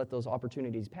and just let those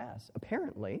opportunities pass.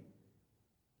 Apparently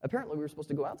we were supposed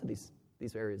to go out to these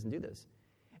areas and do this.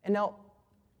 And now,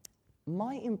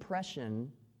 my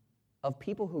impression of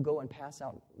people who go and pass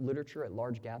out literature at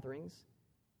large gatherings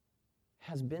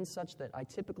has been such that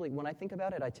when I think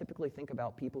about it, I typically think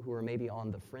about people who are maybe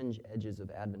on the fringe edges of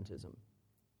Adventism.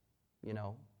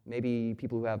 Maybe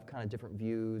people who have kind of different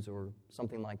views or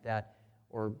something like that,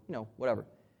 or, whatever.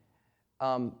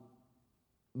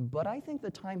 But I think the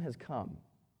time has come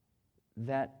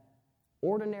that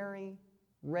ordinary,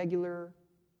 regular,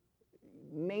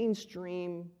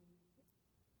 mainstream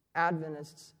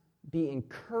Adventists be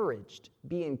encouraged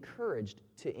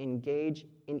to engage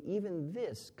in even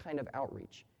this kind of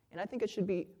outreach. And I think it should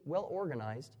be well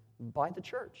organized by the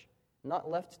church, not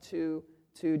left to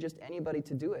just anybody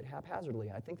to do it haphazardly.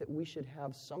 I think that we should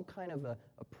have some kind of a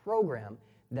program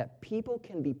that people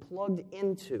can be plugged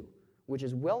into, which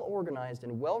is well organized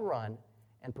and well run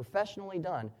and professionally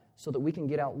done, so that we can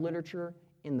get out literature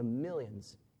in the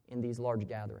millions in these large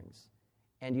gatherings.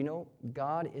 And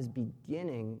God is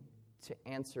beginning to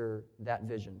answer that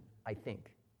vision, I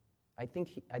think. I think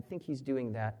he's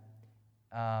doing that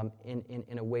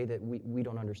in a way that we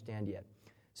don't understand yet.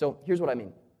 So here's what I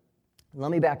mean. Let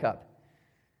me back up.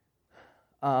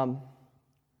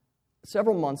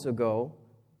 Several months ago,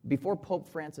 before Pope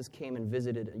Francis came and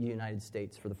visited the United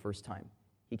States for the first time,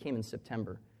 he came in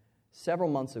September. Several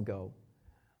months ago,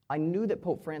 I knew that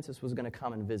Pope Francis was going to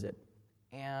come and visit.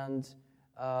 And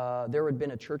there had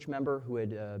been a church member who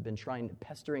had been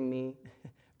pestering me,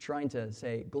 trying to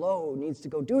say, Glow needs to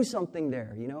go do something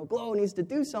there, Glow needs to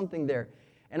do something there.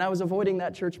 And I was avoiding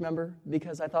that church member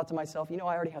because I thought to myself, I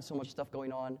already have so much stuff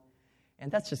going on,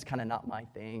 and that's just kind of not my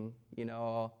thing,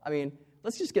 I mean,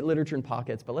 let's just get literature in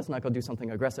pockets, but let's not go do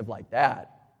something aggressive like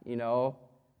that,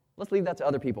 Let's leave that to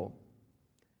other people.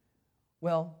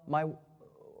 Well,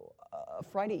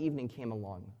 Friday evening came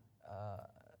along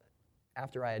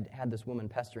after I had this woman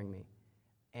pestering me.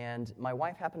 And my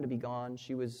wife happened to be gone.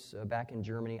 She was back in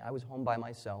Germany. I was home by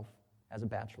myself as a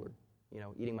bachelor,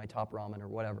 eating my top ramen or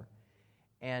whatever.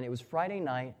 And it was Friday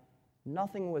night.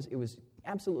 It was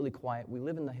absolutely quiet. We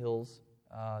live in the hills.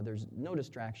 There's no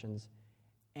distractions.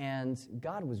 And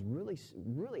God was really,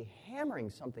 really hammering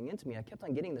something into me. I kept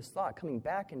on getting this thought coming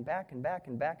back and back and back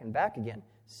and back and back again,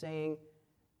 saying,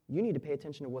 you need to pay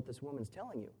attention to what this woman's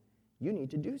telling you. You need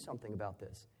to do something about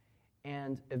this.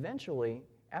 And eventually,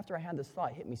 after I had this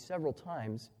thought hit me several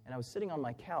times, and I was sitting on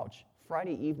my couch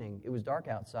Friday evening, it was dark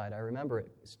outside, I remember it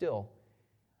still,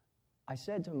 I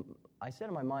said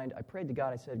in my mind, I prayed to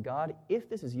God, I said, God, if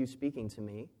this is you speaking to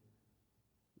me,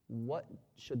 what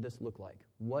should this look like?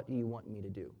 What do you want me to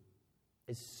do?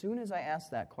 As soon as I asked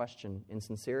that question in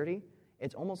sincerity,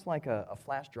 it's almost like a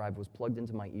flash drive was plugged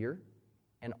into my ear,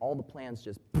 and all the plans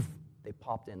just, poof, they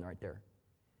popped in right there.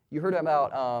 You heard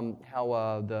about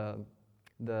how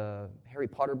the Harry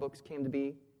Potter books came to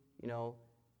be?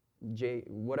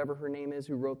 Whatever her name is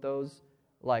who wrote those.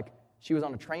 Like, she was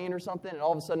on a train or something, and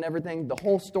all of a sudden everything, the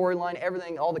whole storyline,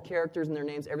 everything, all the characters and their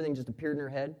names, everything just appeared in her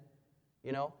head.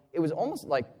 It was almost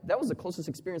like, that was the closest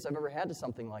experience I've ever had to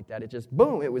something like that. It just,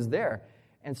 boom, it was there.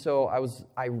 And so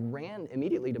I ran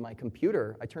immediately to my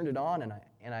computer. I turned it on,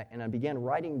 and I began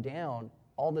writing down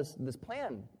all this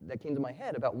plan that came to my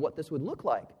head about what this would look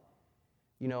like,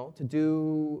 to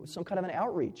do some kind of an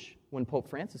outreach when Pope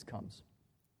Francis comes.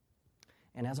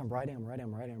 And as I'm writing,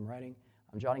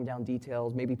 I'm jotting down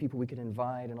details, maybe people we could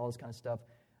invite and all this kind of stuff.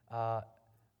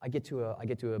 I get to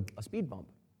a speed bump,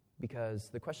 because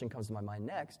the question comes to my mind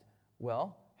next,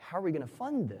 well, how are we going to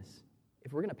fund this?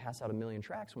 If we're going to pass out 1 million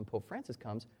tracts when Pope Francis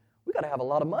comes, we got to have a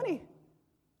lot of money.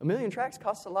 1 million tracts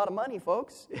costs a lot of money,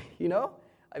 folks.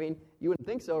 I mean, you wouldn't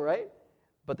think so, right?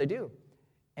 But they do.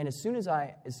 And as soon as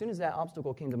that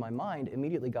obstacle came to my mind,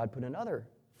 immediately God put another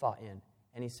thought in.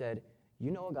 And he said, you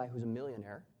know a guy who's a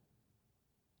millionaire.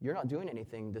 You're not doing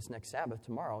anything this next Sabbath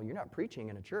tomorrow. You're not preaching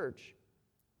in a church.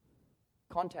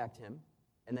 Contact him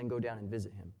and then go down and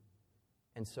visit him.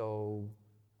 And so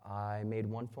I made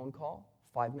one phone call.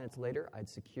 5 minutes later, I'd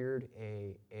secured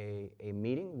a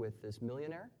meeting with this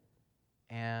millionaire.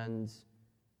 And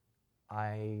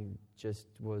I just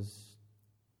was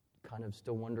kind of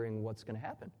still wondering what's going to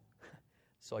happen.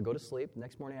 So I go to sleep.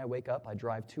 Next morning I wake up. I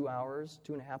drive 2.5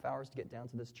 hours to get down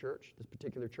to this church, this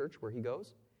particular church where he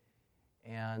goes.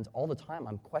 And all the time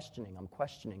I'm questioning,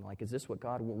 like, is this what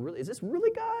God will really, is this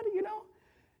really God,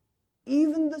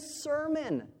 Even the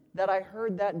sermon that I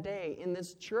heard that day in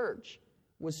this church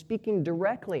was speaking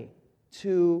directly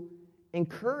to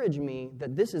encourage me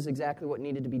that this is exactly what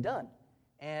needed to be done.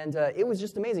 And it was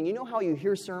just amazing. You know how you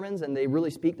hear sermons and they really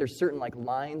speak? There's certain like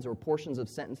lines or portions of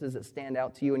sentences that stand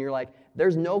out to you, and you're like,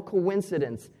 there's no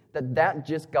coincidence that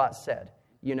just got said,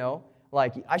 you know?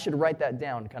 Like, I should write that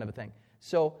down kind of a thing.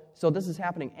 So this is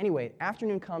happening. Anyway,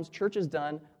 afternoon comes, church is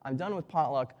done, I'm done with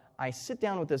potluck, I sit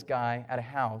down with this guy at a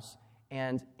house,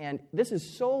 and this is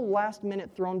so last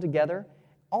minute thrown together.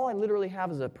 All I literally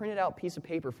have is a printed out piece of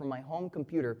paper from my home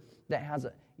computer that has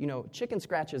chicken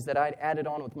scratches that I'd added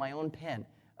on with my own pen.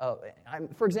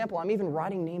 For example, I'm even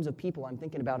writing names of people I'm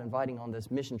thinking about inviting on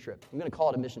this mission trip. I'm going to call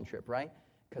it a mission trip, right?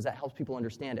 Because that helps people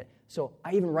understand it. So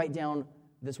I even write down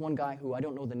this one guy who I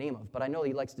don't know the name of, but I know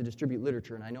he likes to distribute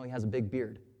literature, and I know he has a big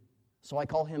beard. So I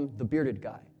call him the bearded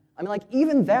guy. I mean, like,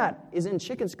 even that is in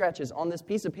chicken scratches on this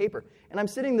piece of paper. And I'm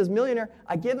sitting, this millionaire,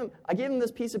 I give him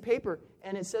this piece of paper,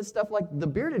 and it says stuff like, the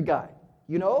bearded guy.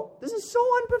 You know? This is so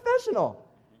unprofessional.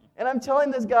 And I'm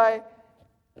telling this guy,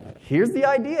 here's the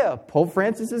idea. Pope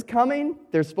Francis is coming.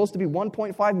 There's supposed to be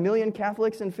 1.5 million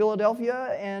Catholics in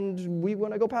Philadelphia, and we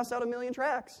want to go pass out 1 million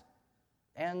tracts.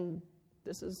 And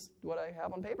this is what I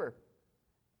have on paper.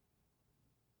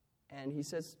 And he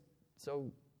says,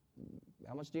 so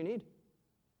how much do you need?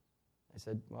 I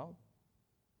said, well,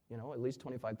 at least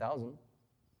 25,000.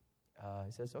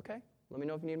 He says, okay, let me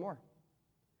know if you need more.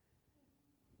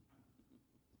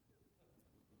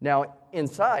 Now,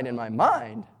 inside, in my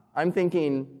mind, I'm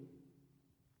thinking,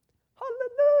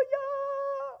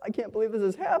 hallelujah! I can't believe this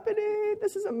is happening.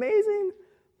 This is amazing.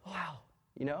 Wow,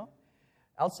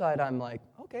 Outside, I'm like,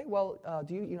 okay, well,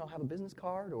 do you, have a business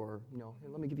card, or, here,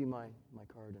 let me give you my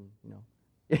card,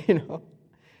 and,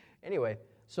 Anyway,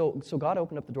 so God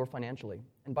opened up the door financially.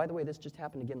 And by the way, this just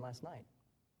happened again last night.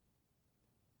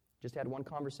 Just had one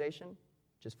conversation,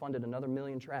 just funded another 1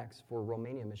 million tracts for a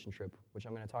Romania mission trip, which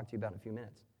I'm going to talk to you about in a few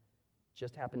minutes.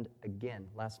 Just happened again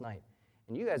last night.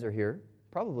 And you guys are here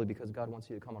probably because God wants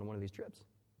you to come on one of these trips.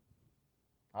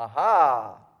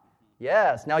 Aha!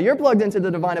 Yes, now you're plugged into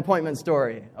the divine appointment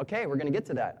story. Okay, we're going to get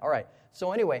to that. All right.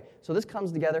 So anyway, so this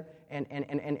comes together, and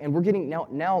we're getting,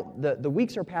 now the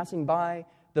weeks are passing by.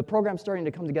 The program's starting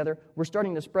to come together. We're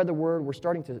starting to spread the word. We're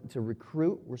starting to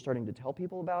recruit. We're starting to tell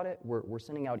people about it. We're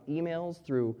sending out emails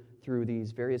through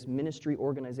these various ministry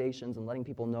organizations and letting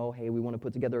people know, hey, we want to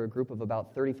put together a group of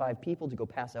about 35 people to go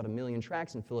pass out 1 million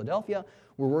tracts in Philadelphia.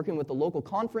 We're working with the local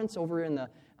conference over in the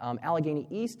Allegheny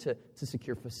East to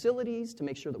secure facilities, to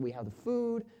make sure that we have the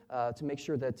food, to make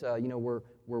sure that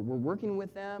we're working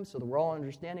with them so that we're all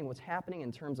understanding what's happening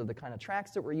in terms of the kind of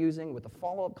tracts that we're using with the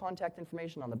follow-up contact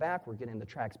information on the back. We're getting the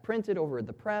tracts printed over at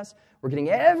the press. We're getting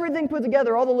everything put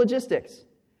together, all the logistics.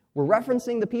 We're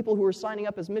referencing the people who are signing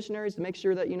up as missionaries to make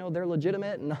sure that, they're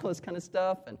legitimate and all this kind of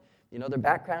stuff, and, their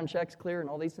background checks clear and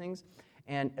all these things.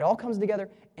 And it all comes together,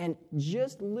 and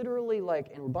just literally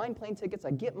and we're buying plane tickets.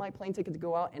 I get my plane ticket to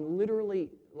go out, and literally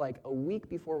a week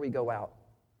before we go out,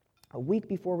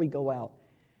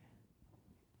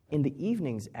 in the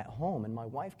evenings at home, and my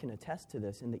wife can attest to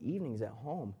this, in the evenings at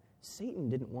home, Satan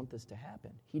didn't want this to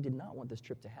happen. He did not want this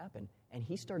trip to happen. And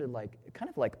he started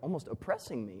almost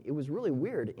oppressing me. It was really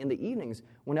weird. In the evenings,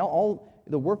 when all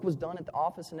the work was done at the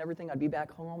office and everything, I'd be back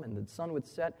home and the sun would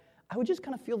set. I would just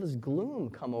kind of feel this gloom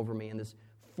come over me and this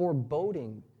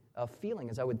foreboding feeling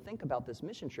as I would think about this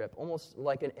mission trip, almost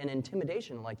like an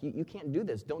intimidation, like you can't do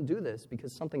this, don't do this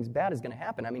because something's bad is going to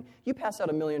happen. I mean, you pass out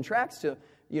 1 million tracts to,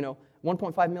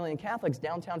 1.5 million Catholics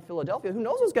downtown Philadelphia, who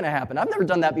knows what's going to happen? I've never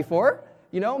done that before.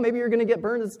 Maybe you're going to get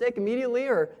burned at the stake immediately,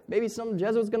 or maybe some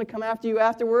Jesuit's going to come after you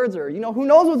afterwards, or, who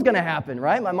knows what's going to happen,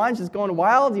 right? My mind's just going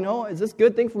wild, is this a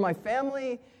good thing for my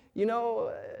family?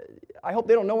 I hope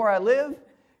they don't know where I live,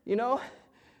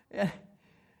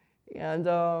 And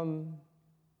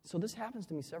so this happens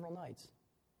to me several nights.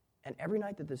 And every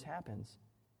night that this happens,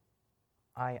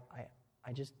 I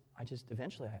just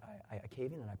eventually I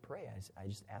cave in and I pray. I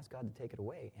just ask God to take it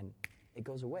away, and it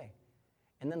goes away.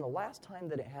 And then the last time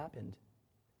that it happened,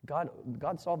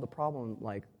 God solved the problem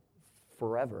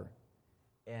forever.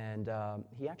 And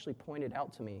he actually pointed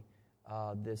out to me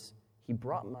this. He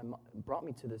brought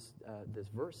me to this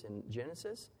verse in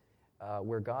Genesis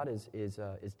where God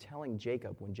is telling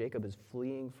Jacob, when Jacob is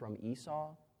fleeing from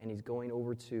Esau and he's going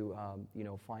over to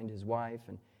find his wife,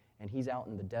 and he's out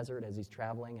in the desert as he's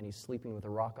traveling and he's sleeping with a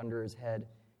rock under his head,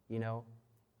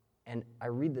 And I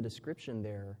read the description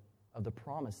there of the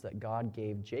promise that God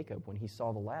gave Jacob when he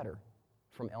saw the ladder.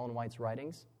 From Ellen White's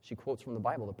writings, she quotes from the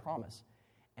Bible the promise.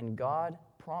 And God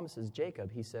promises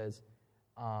Jacob, he says,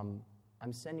 I'm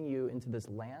sending you into this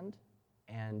land,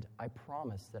 and I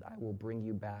promise that I will bring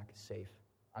you back safe.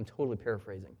 I'm totally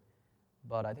paraphrasing,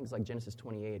 but I think it's like Genesis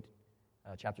 28,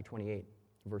 chapter 28,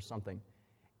 verse something.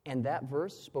 And that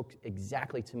verse spoke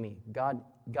exactly to me. God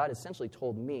essentially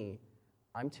told me,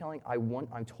 I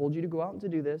told you to go out and to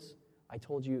do this. I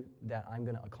told you that I'm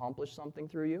going to accomplish something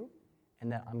through you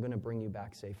and that I'm going to bring you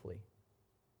back safely.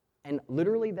 And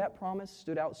literally that promise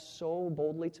stood out so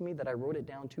boldly to me that I wrote it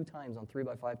down 2 times on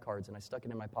 3x5 cards and I stuck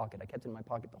it in my pocket. I kept it in my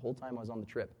pocket the whole time I was on the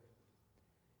trip.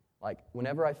 Like,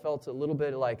 whenever I felt a little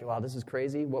bit like, wow, this is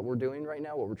crazy, what we're doing right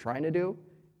now, what we're trying to do,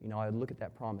 I would look at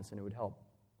that promise and it would help.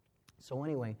 So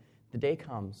anyway, the day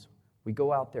comes. We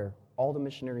go out there. All the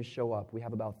missionaries show up. We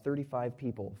have about 35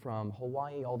 people from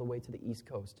Hawaii all the way to the East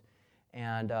Coast.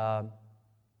 And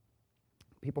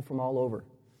people from all over.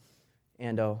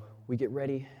 And we get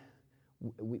ready.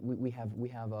 We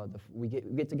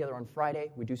get together on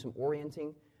Friday. We do some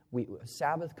orienting.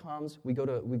 Sabbath comes. We go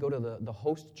to the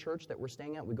host church that we're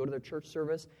staying at. We go to their church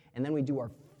service, and then we do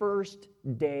our first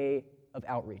day of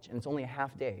outreach. And it's only a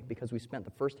half day because we spent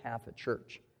the first half at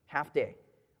church. Half day.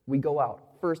 We go out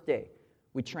first day.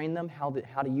 We train them how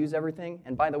to use everything.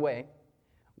 And by the way,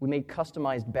 we made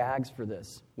customized bags for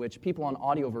this, which people on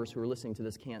Audioverse who are listening to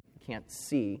this can't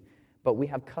see. But we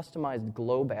have customized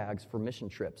glow bags for mission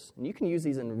trips. And you can use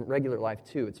these in regular life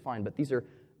too, it's fine. But these are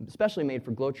especially made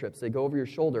for glow trips. They go over your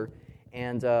shoulder,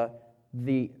 and the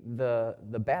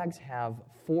bags have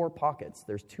 4 pockets.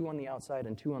 There's 2 on the outside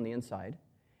and 2 on the inside.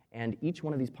 And each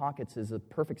one of these pockets is a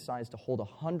perfect size to hold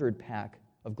 100 pack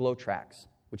of glow tracts,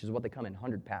 which is what they come in,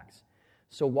 100 packs.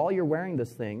 So while you're wearing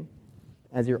this thing,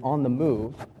 as you're on the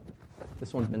move,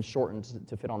 this one's been shortened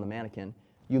to fit on the mannequin,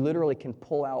 you literally can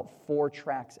pull out 4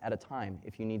 tracts at a time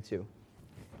if you need to,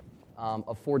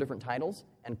 of 4 different titles,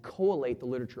 and collate the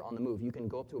literature on the move. You can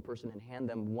go up to a person and hand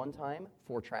them one time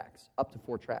 4 tracts, up to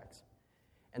 4 tracts.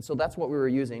 And so that's what we were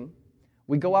using.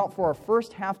 We go out for our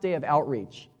first half day of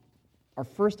outreach. Our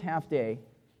first half day,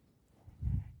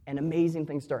 and amazing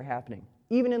things start happening.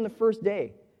 Even in the first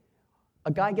day,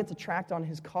 a guy gets a tract on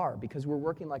his car because we're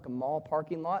working like a mall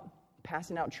parking lot,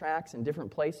 passing out tracts in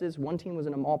different places. One team was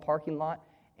in a mall parking lot,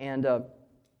 and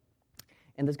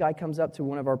this guy comes up to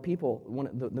one of our people, one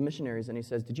of the missionaries, and he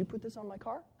says, "Did you put this on my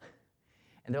car?"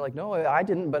 And they're like, "No, I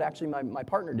didn't, but actually my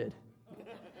partner did."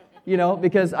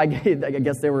 Because I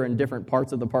guess they were in different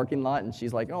parts of the parking lot, and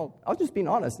she's like, "Oh, I was just being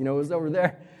honest, it was over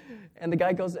there." And the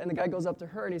guy goes up to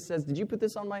her and he says, "Did you put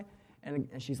this on my?"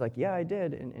 And she's like, "Yeah, I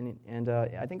did." And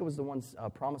I think it was the one's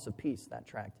Promise of Peace, that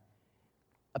tract.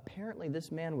 Apparently,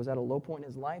 this man was at a low point in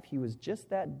his life. He was just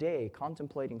that day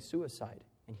contemplating suicide.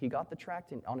 And he got the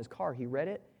tract on his car. He read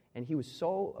it, and he was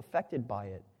so affected by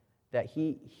it that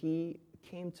he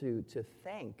came to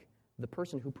thank the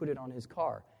person who put it on his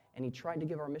car. And he tried to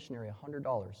give our missionary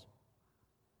 $100.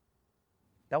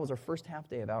 That was our first half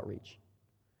day of outreach.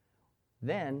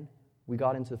 Then we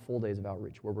got into full days of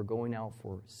outreach where we're going out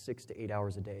for 6 to 8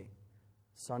 hours a day.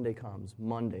 Sunday comes,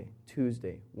 Monday,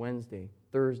 Tuesday, Wednesday,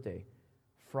 Thursday.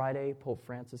 Friday, Pope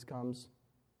Francis comes.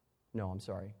 No, I'm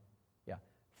sorry. Yeah,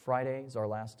 Friday is our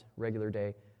last regular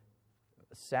day.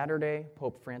 Saturday,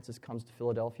 Pope Francis comes to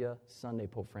Philadelphia. Sunday,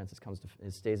 Pope Francis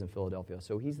stays in Philadelphia.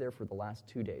 So he's there for the last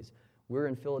 2 days. We're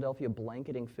in Philadelphia,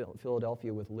 blanketing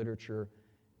Philadelphia with literature,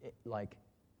 like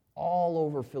all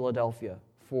over Philadelphia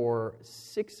for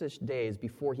 6-ish days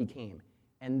before he came.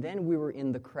 And then we were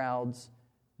in the crowds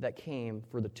that came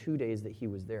for the 2 days that he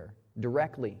was there,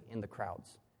 directly in the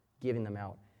crowds, giving them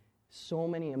out. So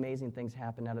many amazing things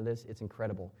happened out of this. It's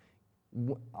incredible.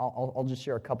 I'll just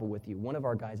share a couple with you. One of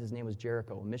our guys, his name was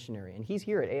Jericho, a missionary, and he's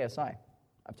here at ASI.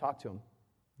 I've talked to him.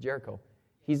 Jericho.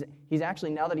 He's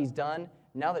actually, now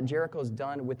that Jericho's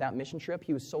done with that mission trip,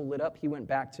 he was so lit up, he went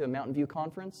back to Mountain View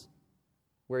Conference,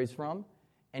 where he's from,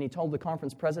 and he told the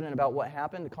conference president about what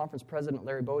happened. The conference president,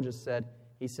 Larry Bowe, said,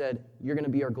 "You're going to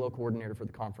be our glow coordinator for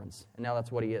the conference." And now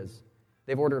that's what he is.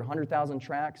 They've ordered 100,000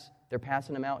 tracts. They're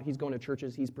passing them out. He's going to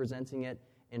churches. He's presenting it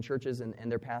in churches,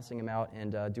 and they're passing them out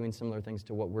and doing similar things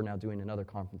to what we're now doing in other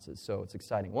conferences. So it's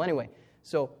exciting. Well, anyway,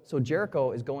 so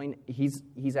Jericho is going.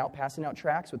 He's out passing out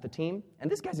tracts with the team. And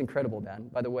this guy's incredible, man.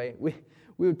 By the way, we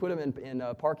would put him in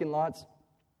parking lots.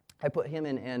 I put him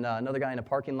and another guy in a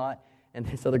parking lot. And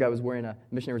this other guy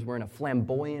missionary was wearing a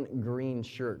flamboyant green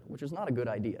shirt, which is not a good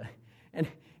idea. And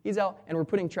he's out, and we're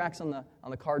putting tracts on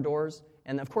the car doors,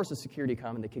 and of course the security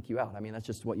come and they kick you out. I mean, that's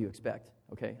just what you expect,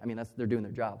 okay? I mean, they're doing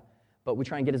their job. But we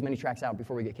try and get as many tracts out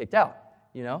before we get kicked out,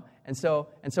 And so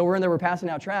we're in there, we're passing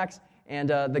out tracts, and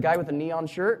the guy with the neon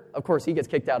shirt, of course, he gets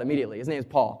kicked out immediately. His name is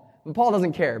Paul. And Paul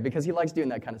doesn't care because he likes doing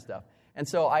that kind of stuff. And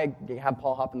so I have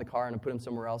Paul hop in the car and I put him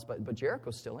somewhere else, but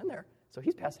Jericho's still in there, so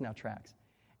he's passing out tracts.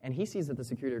 And he sees that the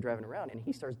security are driving around, and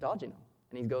he starts dodging them.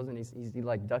 And he goes and he's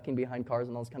like ducking behind cars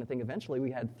and all this kind of thing. Eventually, we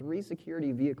had 3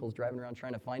 security vehicles driving around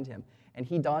trying to find him. And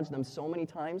he dodged them so many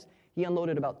times, he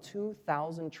unloaded about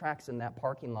 2,000 tracts in that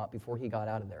parking lot before he got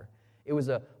out of there. It was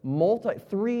a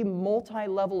 3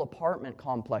 multi-level apartment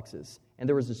complexes. And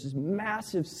there was this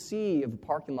massive sea of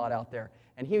parking lot out there.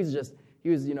 And he was,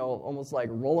 almost like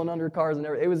rolling under cars and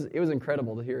everything. It was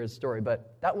incredible to hear his story.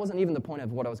 But that wasn't even the point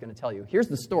of what I was going to tell you. Here's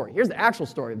the story. Here's the actual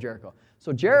story of Jericho.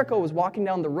 So Jericho was walking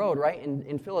down the road, right,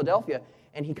 in Philadelphia,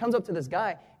 and he comes up to this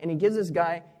guy, and he gives this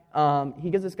guy,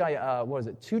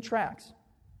 2 tracts.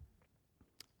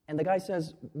 And the guy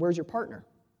says, "Where's your partner?"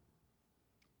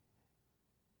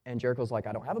 And Jericho's like,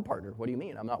 "I don't have a partner. What do you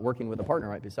mean? I'm not working with a partner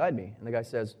right beside me." And the guy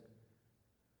says,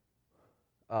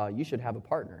 "You should have a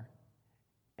partner.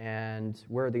 And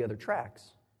where are the other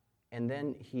tracts?" And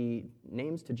then he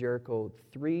names to Jericho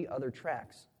 3 other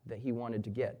tracts that he wanted to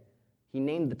get. He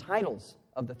named the titles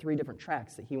of the 3 different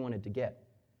tracts that he wanted to get.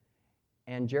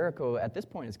 And Jericho, at this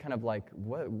point, is kind of like,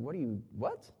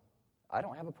 what? I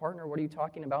don't have a partner. What are you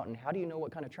talking about? And how do you know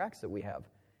what kind of tracts that we have?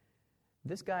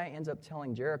 This guy ends up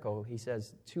telling Jericho, he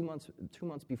says, 2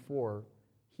 months before,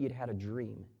 he had a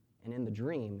dream. And in the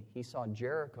dream, he saw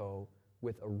Jericho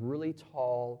with a really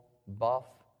tall, buff,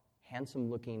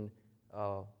 handsome-looking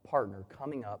partner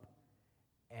coming up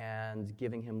and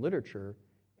giving him literature.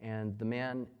 And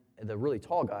the really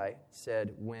tall guy,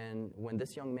 said, when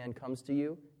this young man comes to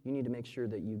you, you need to make sure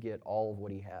that you get all of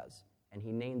what he has. And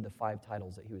he named the 5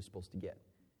 titles that he was supposed to get.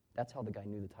 That's how the guy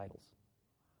knew the titles.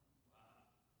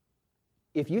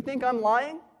 If you think I'm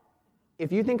lying,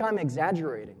 if you think I'm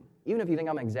exaggerating, even if you think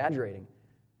I'm exaggerating,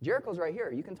 Jericho's right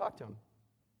here. You can talk to him.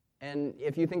 And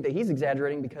if you think that he's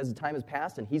exaggerating because the time has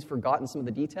passed and he's forgotten some of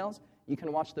the details, you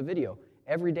can watch the video.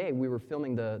 Every day we were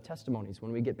filming the testimonies.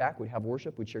 When we get back, we'd have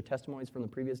worship. We'd share testimonies from the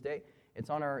previous day. It's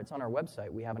on our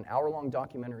website. We have an hour-long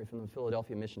documentary from the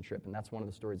Philadelphia mission trip, and that's one of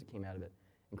the stories that came out of it.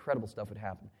 Incredible stuff would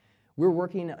happen. We were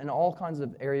working in all kinds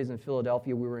of areas in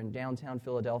Philadelphia. We were in downtown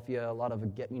Philadelphia, a lot of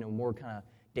more kind of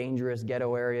dangerous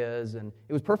ghetto areas, and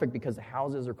it was perfect because the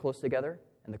houses are close together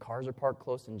and the cars are parked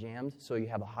close and jammed, so you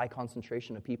have a high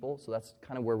concentration of people. So that's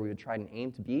kind of where we would try and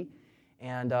aim to be.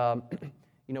 And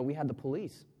we had the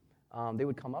police. They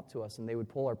would come up to us and they would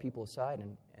pull our people aside,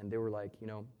 and they were like,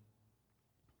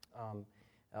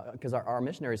 because our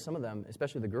missionaries, some of them,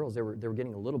 especially the girls, they were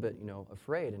getting a little bit,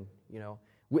 afraid. And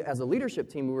as a leadership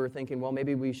team, we were thinking, well,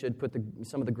 maybe we should put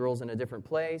some of the girls in a different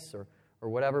place or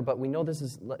whatever. But we know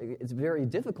it's very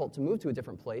difficult to move to a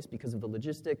different place because of the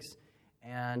logistics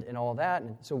and all that.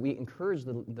 And so we encouraged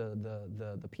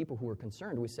the people who were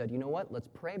concerned. We said, you know what? Let's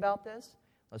pray about this.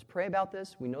 Let's pray about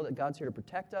this. We know that God's here to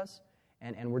protect us,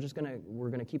 and we're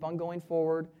gonna keep on going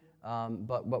forward.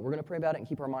 But we're going to pray about it and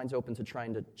keep our minds open to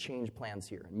trying to change plans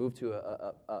here and move to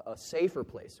a safer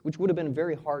place, which would have been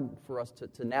very hard for us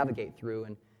to navigate through,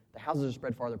 and the houses are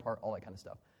spread farther apart, all that kind of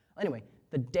stuff. Anyway,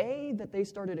 the day that they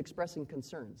started expressing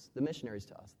concerns, the missionaries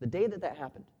to us, the day that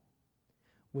happened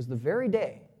was the very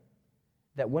day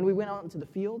that when we went out into the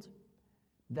field,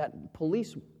 that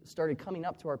police started coming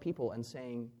up to our people and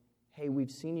saying, "Hey,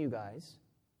 we've seen you guys,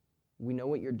 we know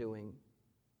what you're doing,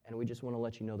 and we just want to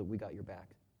let you know that we got your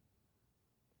back."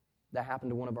 That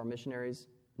happened to one of our missionaries.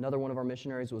 Another one of our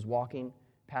missionaries was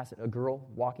a girl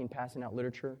walking, passing out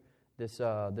literature. This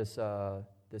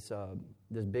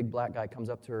big black guy comes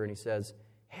up to her and he says,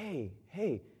 hey,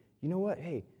 you know what?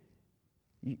 Hey,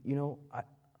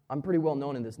 I'm pretty well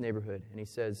known in this neighborhood. And he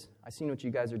says, "I've seen what you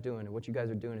guys are doing, and what you guys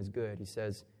are doing is good." He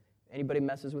says, "Anybody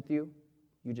messes with you,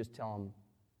 you just tell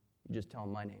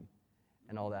them my name,"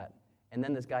 and all that. And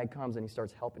then this guy comes and he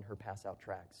starts helping her pass out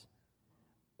tracts.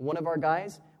 One of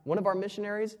our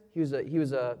missionaries, he was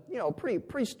a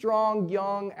pretty strong,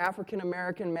 young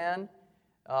African-American man.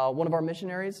 One of our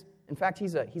missionaries, in fact,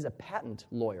 he's a patent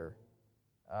lawyer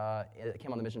that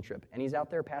came on the mission trip. And he's out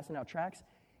there passing out tracts,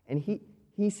 and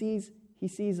he sees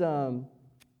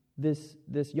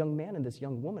this young man and this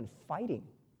young woman fighting,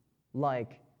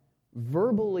 like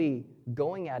verbally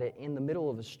going at it in the middle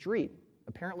of a street.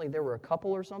 Apparently there were a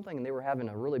couple or something, and they were having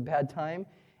a really bad time.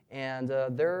 And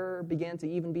there began to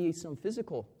even be some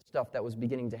physical stuff that was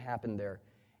beginning to happen there.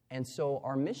 And so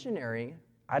our missionary,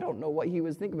 I don't know what he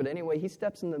was thinking, but anyway, he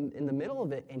steps in the middle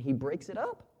of it and he breaks it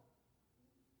up.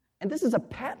 And this is a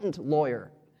patent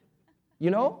lawyer,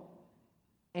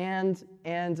 And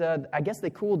I guess they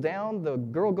cooled down. The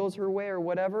girl goes her way or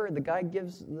whatever. The guy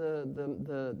gives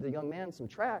the young man some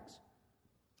tracts,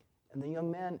 and the young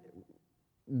man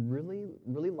really,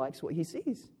 really likes what he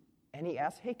sees. And he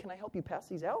asks, "Hey, can I help you pass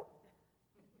these out?"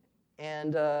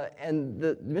 And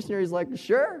the missionary's like,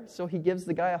 "Sure." So he gives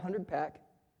the guy a 100-pack,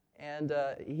 and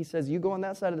he says, "You go on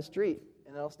that side of the street,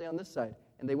 and then I'll stay on this side.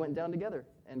 And they went down together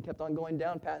and kept on going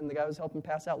down, and the guy was helping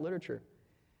pass out literature.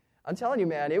 I'm telling you,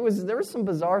 man, there was some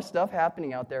bizarre stuff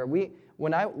happening out there.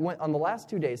 When I went on the last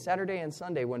 2 days, Saturday and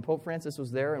Sunday, when Pope Francis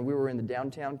was there and we were in the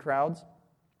downtown crowds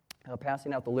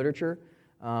passing out the literature,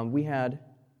 we had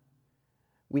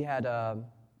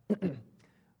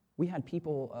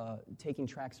people taking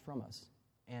tracts from us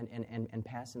and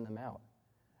passing them out.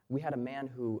 We had a man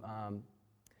who,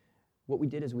 what we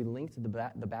did is we linked the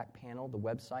back panel, the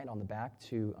website on the back,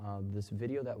 to this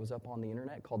video that was up on the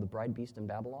internet called The Bride, Beast, and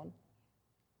Babylon.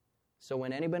 So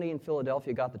when anybody in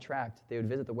Philadelphia got the tract, they would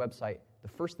visit the website. The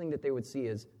first thing that they would see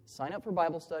is sign up for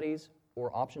Bible studies,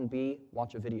 or option B,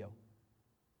 watch a video.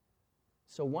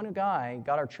 So one guy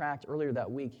got our tract earlier that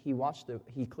week. He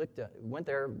went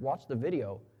there, watched the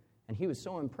video, and he was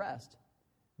so impressed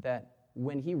that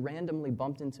when he randomly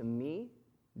bumped into me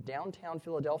downtown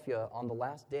Philadelphia on the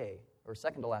last day, or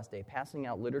second to last day, passing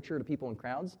out literature to people in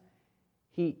crowds,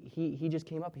 he just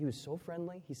came up. He was so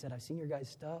friendly. He said, "I've seen your guys'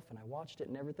 stuff, and I watched it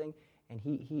and everything." And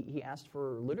he asked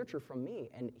for literature from me,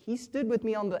 and he stood with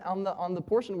me on the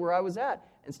portion where I was at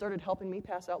and started helping me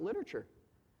pass out literature.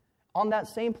 On that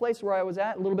same place where I was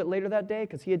at a little bit later that day,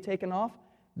 because he had taken off,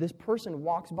 this person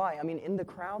walks by. I mean, in the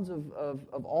crowds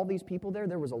of all these people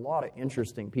there was a lot of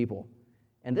interesting people.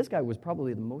 And this guy was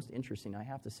probably the most interesting, I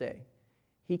have to say.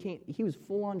 He was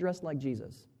full-on dressed like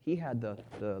Jesus. He had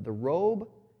the robe.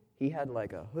 He had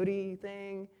like a hoodie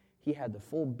thing. He had the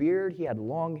full beard. He had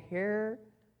long hair.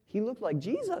 He looked like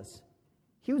Jesus.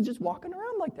 He was just walking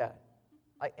around like that.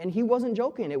 And he wasn't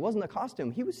joking. It wasn't a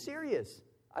costume. He was serious.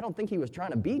 I don't think he was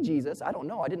trying to be Jesus. I don't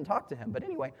know. I didn't talk to him. But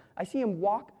anyway, I see him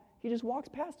walk. He just walks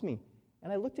past me.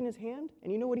 And I looked in his hand,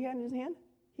 and you know what he had in his hand?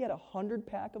 He had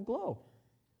 100-pack of Glow.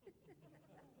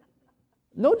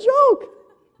 No joke.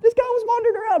 This guy was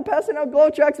wandering around passing out Glow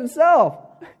tracts himself.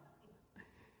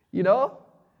 You know?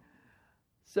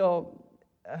 So,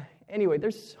 anyway,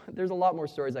 there's a lot more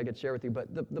stories I could share with you,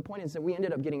 but the point is that we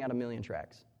ended up getting out 1 million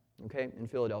tracts, okay, in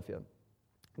Philadelphia.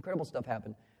 Incredible stuff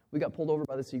happened. We got pulled over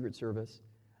by the Secret Service.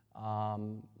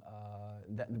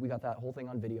 We got that whole thing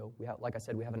on video. Like I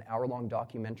said, we have an hour-long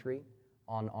documentary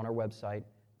on our website,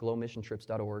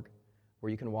 glowmissiontrips.org, where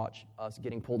you can watch us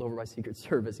getting pulled over by Secret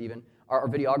Service even. Our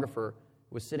videographer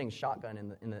was sitting shotgun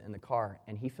in the car,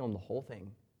 and he filmed the whole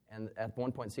thing. And at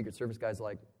one point, Secret Service guy's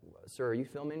like, "Sir, are you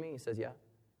filming me?" He says, "Yeah."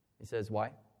 He says,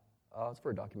 "Why?" "It's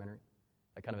for a documentary."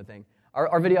 That kind of a thing.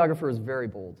 Our videographer is very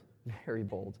bold, very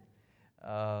bold.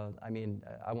 I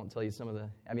won't tell you some of the...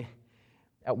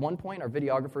 at one point, our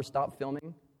videographer stopped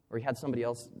filming, or he had somebody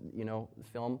else,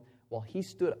 film, while he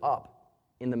stood up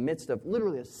in the midst of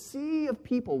literally a sea of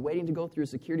people waiting to go through a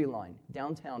security line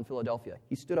downtown Philadelphia.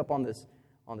 He stood up on this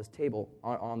table,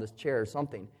 on this chair or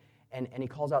something, and he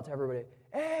calls out to everybody,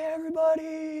 "Hey,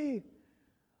 everybody,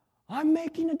 I'm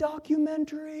making a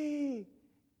documentary."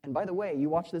 And by the way, you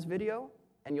watch this video,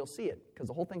 and you'll see it, because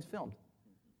the whole thing's filmed.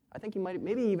 I think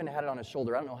maybe he even had it on his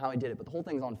shoulder. I don't know how he did it, but the whole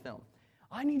thing's on film.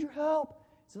 "I need your help."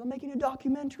 He says, "I'm making a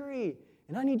documentary,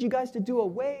 and I need you guys to do a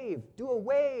wave. Do a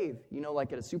wave.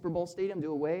 Like at a Super Bowl stadium,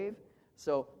 do a wave."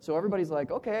 So everybody's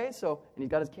like, "Okay." And he's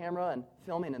got his camera and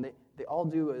filming, and they all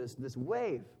do this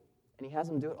wave. And he has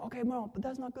them do it. "Okay, well, but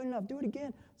that's not good enough. Do it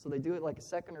again." So they do it like a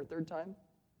second or third time.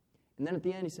 And then at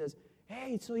the end, he says,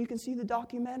 "Hey, so you can see the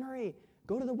documentary.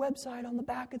 Go to the website on the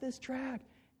back of this tract."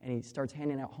 And he starts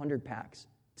handing out 100 packs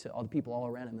to all the people all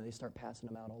around him, and they start passing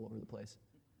them out all over the place.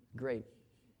 Great.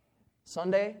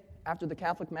 Sunday, after the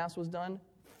Catholic Mass was done,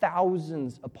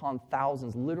 thousands upon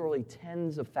thousands, literally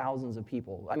tens of thousands of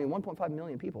people, 1.5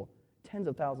 million people, tens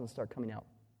of thousands start coming out.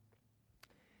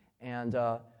 And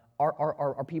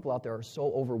our people out there are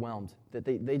so overwhelmed that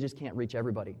they just can't reach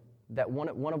everybody. That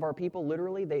one of our people,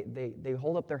 literally, they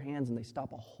hold up their hands and they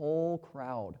stop a whole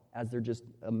crowd as they're just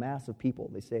a mass of people.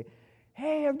 They say,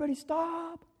 "Hey, everybody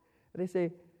stop." And they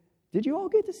say, "Did you all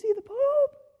get to see the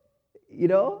Pope?"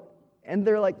 And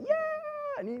they're like, "Yeah."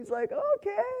 And he's like,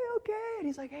 okay. And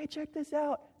he's like, "Hey, check this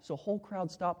out." So whole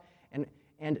crowd stop.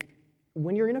 And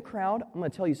when you're in a crowd, I'm going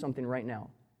to tell you something right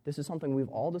now. This is something we've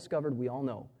all discovered, we all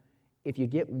know. If you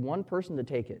get one person to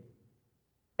take it,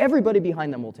 everybody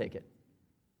behind them will take it.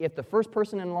 If the first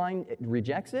person in line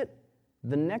rejects it,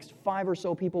 the next 5 or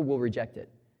so people will reject it.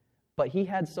 But he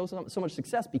had so much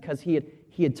success because he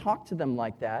had talked to them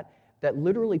like that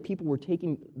literally people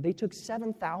they took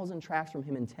 7,000 tracts from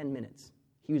him in 10 minutes.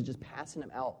 He was just passing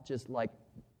them out, just like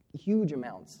huge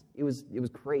amounts. It was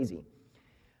crazy.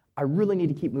 I really need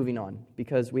to keep moving on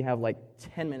because we have like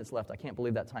 10 minutes left. I can't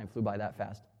believe that time flew by that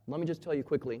fast. Let me just tell you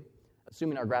quickly,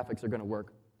 assuming our graphics are going to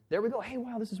work. There we go. Hey,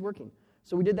 wow, this is working.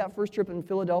 So we did that first trip in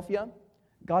Philadelphia.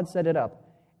 God set it up.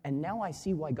 And now I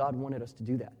see why God wanted us to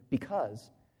do that,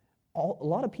 because a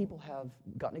lot of people have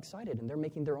gotten excited, and they're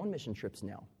making their own mission trips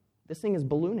now. This thing is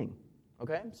ballooning,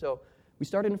 okay? So we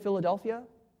started in Philadelphia.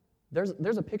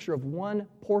 There's a picture of one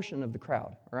portion of the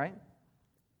crowd, all right?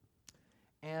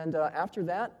 And after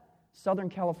that, Southern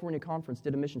California Conference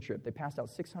did a mission trip. They passed out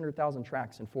 600,000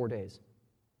 tracts in 4 days.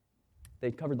 They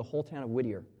covered the whole town of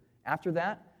Whittier. After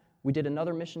that, we did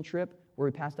another mission trip where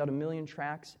we passed out 1 million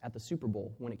tracts at the Super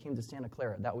Bowl when it came to Santa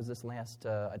Clara. That was this last,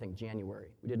 I think, January.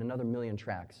 We did another 1 million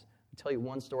tracts. I'll tell you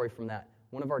one story from that.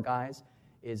 One of our guys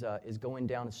is going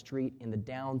down a street in the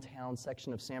downtown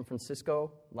section of San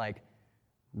Francisco, like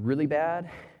really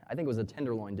bad. I think it was a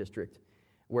Tenderloin district,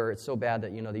 where it's so bad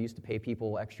that, they used to pay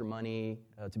people extra money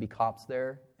to be cops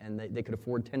there, and they could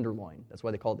afford Tenderloin. That's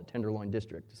why they called it the Tenderloin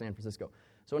District, San Francisco.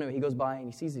 So anyway, he goes by, and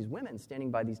he sees these women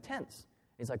standing by these tents.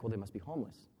 He's like, well, they must be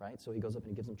homeless, right? So he goes up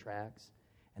and he gives them tracts,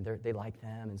 and they like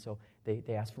them, and so they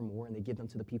ask for more, and they give them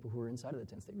to the people who are inside of the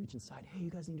tents. They reach inside, hey, you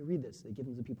guys need to read this. They give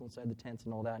them to the people inside the tents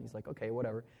and all that, and he's like, okay,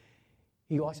 whatever.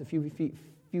 He walks a few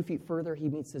feet further. He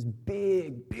meets this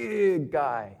big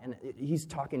guy, and he's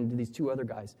talking to these two other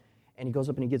guys. And he goes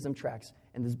up and he gives them tracts.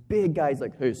 And this big guy's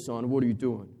like, hey, son, what are you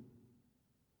doing?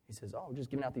 He says, oh, I'm just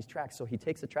giving out these tracts. So he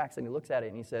takes the tracts and he looks at it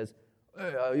and he says,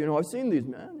 hey, I've seen these,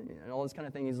 man, and all this kind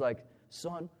of thing. He's like,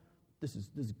 son, this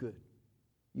is good.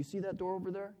 You see that door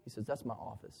over there? He says, that's my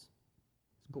office.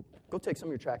 Go take some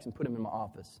of your tracts and put them in my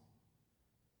office.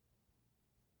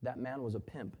 That man was a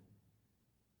pimp.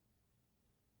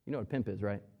 You know what a pimp is,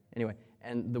 right? Anyway,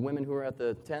 and the women who were at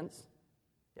the tents,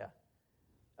 yeah.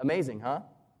 Amazing, huh?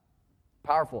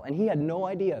 Powerful. And he had no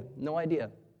idea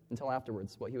until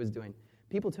afterwards what he was doing.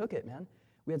 People took it, man.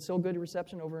 We had so good a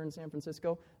reception over in San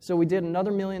Francisco. So we did another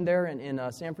 1 million there in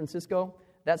San Francisco.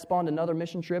 That spawned another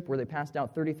mission trip where they passed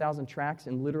out 30,000 tracts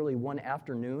in literally one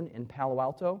afternoon in Palo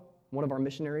Alto. One of our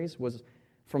missionaries was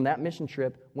from that mission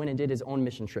trip went and did his own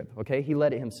mission trip, okay? He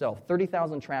led it himself.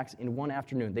 30,000 tracts in one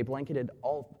afternoon. They blanketed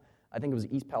all, I think it was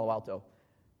East Palo Alto.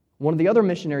 One of the other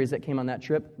missionaries that came on that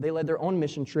trip, they led their own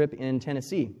mission trip in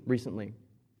Tennessee recently.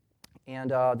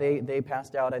 And they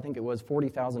passed out, I think it was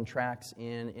 40,000 tracts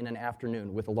in an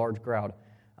afternoon with a large crowd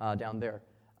down there.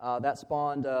 That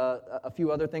spawned a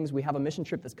few other things. We have a mission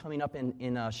trip that's coming up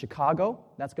in Chicago.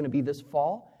 That's going to be this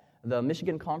fall. The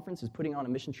Michigan Conference is putting on a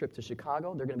mission trip to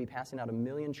Chicago. They're going to be passing out 1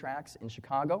 million tracts in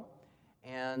Chicago.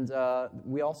 And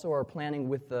we also are planning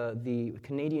with the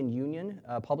Canadian Union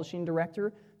publishing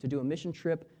director to do a mission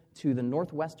trip to the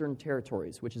Northwestern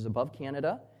Territories, which is above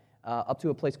Canada, up to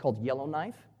a place called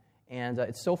Yellowknife. And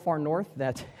it's so far north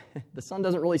that the sun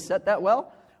doesn't really set that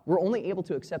well. We're only able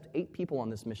to accept 8 people on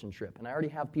this mission trip. And I already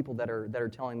have people that are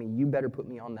telling me, you better put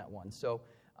me on that one. So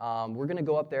we're going to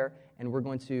go up there, and we're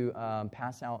going to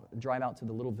drive out to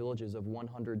the little villages of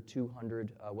 100,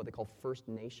 200, what they call First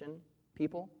Nation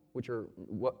people, which are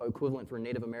equivalent for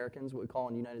Native Americans, what we call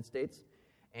in the United States.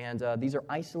 And these are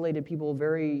isolated people,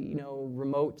 very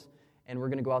remote, and we're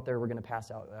going to go out there, we're going to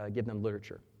pass out, give them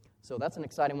literature. So that's an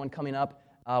exciting one coming up.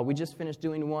 We just finished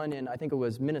doing one in, I think it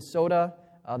was Minnesota.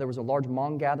 There was a large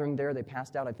Hmong gathering there. They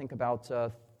passed out, I think, about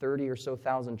 30 or so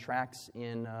thousand tracts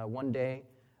in one day.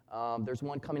 There's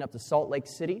one coming up to Salt Lake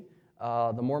City.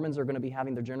 The Mormons are going to be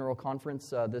having their general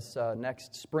conference this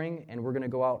next spring, and we're going to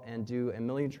go out and do a 1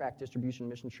 million tract distribution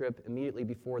mission trip immediately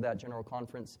before that general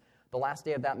conference. The last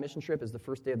day of that mission trip is the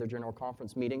first day of their general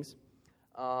conference meetings.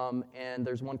 And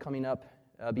there's one coming up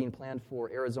being planned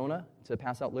for Arizona to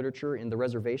pass out literature in the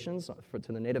reservations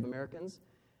to the Native Americans.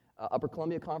 Upper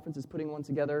Columbia Conference is putting one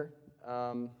together.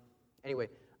 Anyway,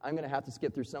 I'm going to have to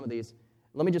skip through some of these.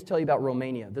 Let me just tell you about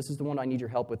Romania. This is the one I need your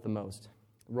help with the most.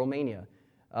 Romania.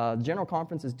 The General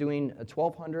Conference is doing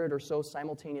 1,200 or so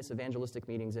simultaneous evangelistic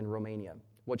meetings in Romania.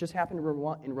 What just happened in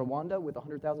Rwanda with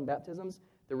 100,000 baptisms,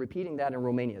 they're repeating that in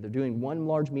Romania. They're doing one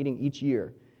large meeting each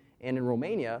year. And in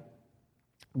Romania,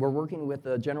 we're working with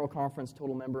the General Conference,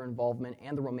 Total Member Involvement,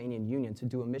 and the Romanian Union to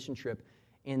do a mission trip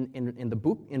in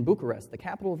Bucharest, the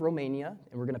capital of Romania,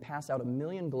 and we're going to pass out 1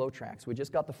 million glow tracts. We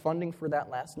just got the funding for that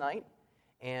last night,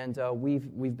 and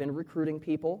we've been recruiting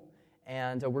people,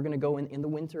 and we're going to go in the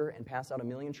winter and pass out 1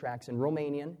 million tracts in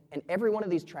Romanian, and every one of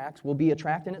these tracts will be a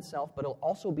tract in itself, but it'll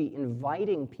also be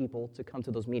inviting people to come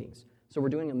to those meetings. So we're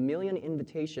doing 1 million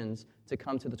invitations to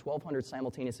come to the 1,200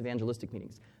 simultaneous evangelistic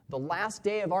meetings. The last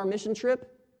day of our mission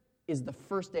trip is the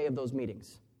first day of those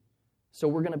meetings. So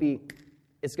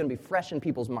it's going to be fresh in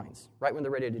people's minds, right when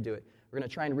they're ready to do it. We're going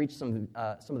to try and reach some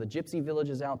of the gypsy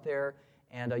villages out there,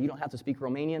 and you don't have to speak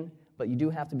Romanian, but you do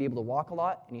have to be able to walk a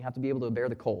lot, and you have to be able to bear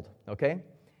the cold, okay?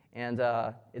 And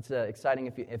it's exciting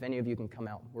if any of you can come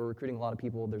out. We're recruiting a lot of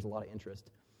people. There's a lot of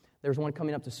interest. There's one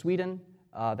coming up to Sweden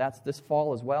That's this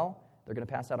fall as well. They're going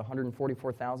to pass out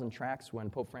 144,000 tracts when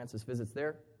Pope Francis visits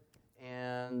there.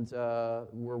 And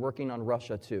we're working on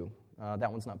Russia, too.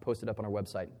 That one's not posted up on our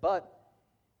website.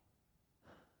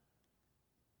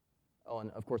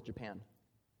 And of course, Japan.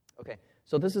 Okay,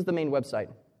 so this is the main website.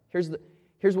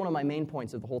 Here's one of my main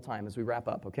points of the whole time as we wrap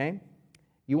up, okay?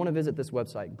 You want to visit this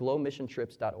website,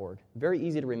 glowmissiontrips.org. Very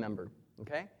easy to remember,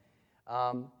 okay?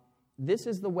 This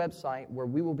is the website where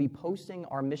we will be posting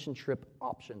our mission trip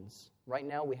options. Right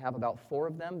now, we have about 4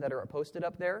 of them that are posted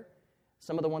up there.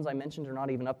 Some of the ones I mentioned are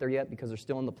not even up there yet because they're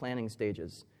still in the planning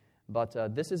stages. But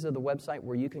this is the website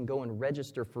where you can go and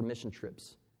register for mission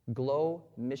trips,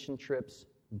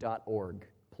 glowmissiontrips.org,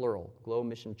 plural,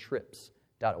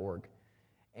 glowmissiontrips.org.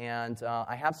 And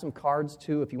I have some cards,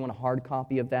 too, if you want a hard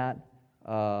copy of that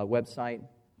website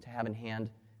to have in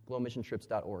hand,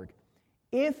 glowmissiontrips.org.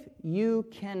 If you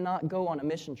cannot go on a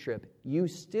mission trip, you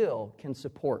still can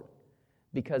support,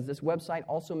 because this website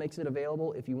also makes it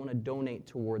available if you want to donate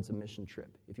towards a mission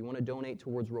trip. If you want to donate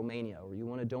towards Romania, or you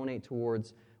want to donate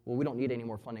towards, well, we don't need any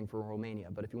more funding for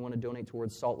Romania, but if you want to donate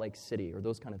towards Salt Lake City or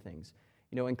those kind of things,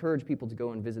 encourage people to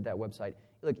go and visit that website.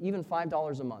 Look, even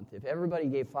 $5 a month. If everybody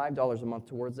gave $5 a month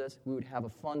towards this, we would have a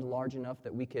fund large enough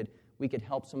that we could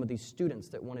help some of these students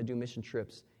that want to do mission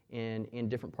trips in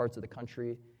different parts of the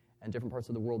country and different parts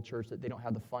of the world church that they don't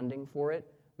have the funding for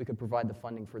it. We could provide the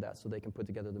funding for that so they can put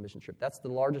together the mission trip. That's the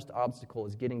largest obstacle,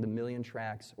 is getting the 1 million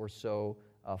tracts or so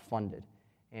funded.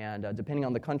 And depending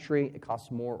on the country, it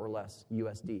costs more or less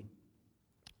USD.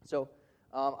 So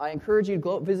I encourage you to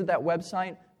go visit that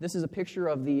website. This is a picture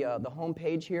of the home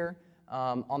page here.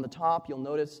 On the top, you'll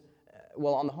notice,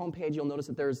 on the home page, you'll notice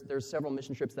that there's several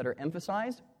mission trips that are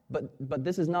emphasized, but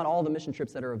this is not all the mission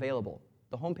trips that are available.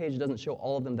 The home page doesn't show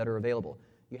all of them that are available.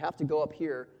 You have to go up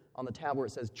here on the tab where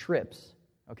it says trips,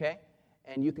 okay?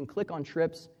 And you can click on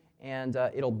trips, and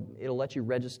it'll let you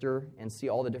register and see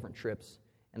all the different trips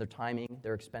and their timing,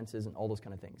 their expenses, and all those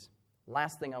kind of things.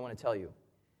 Last thing I want to tell you.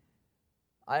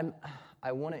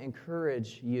 I want to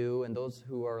encourage you and those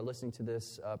who are listening to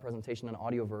this presentation on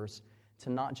Audioverse to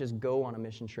not just go on a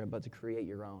mission trip, but to create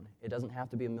your own. It doesn't have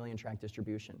to be a 1 million tract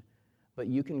distribution, but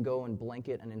you can go and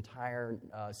blanket an entire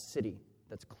city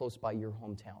that's close by your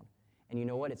hometown. And you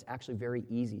know what? It's actually very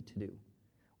easy to do.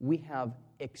 We have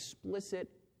explicit,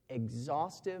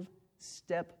 exhaustive,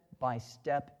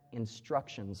 step-by-step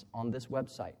instructions on this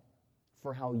website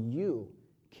for how you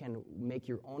can make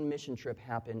your own mission trip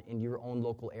happen in your own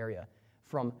local area.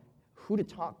 From who to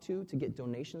talk to get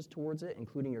donations towards it,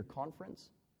 including your conference,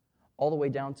 all the way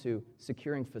down to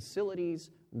securing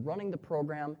facilities, running the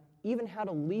program, even how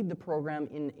to lead the program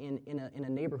in a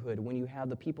neighborhood when you have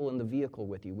the people in the vehicle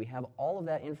with you. We have all of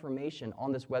that information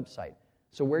on this website.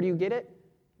 So where do you get it?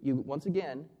 Once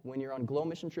again, when you're on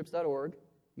glowmissiontrips.org,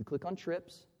 you click on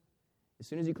trips. As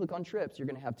soon as you click on trips, you're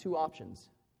going to have 2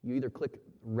 options. You either click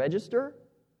register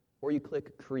or you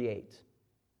click create.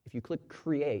 If you click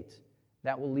create,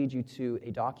 that will lead you to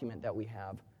a document that we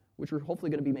have, which we're hopefully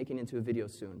going to be making into a video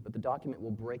soon. But the document will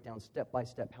break down step by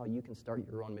step how you can start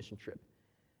your own mission trip.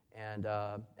 And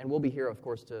we'll be here, of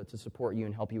course, to support you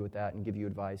and help you with that and give you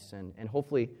advice and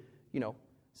hopefully,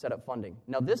 set up funding.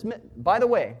 Now, by the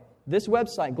way, this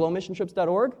website,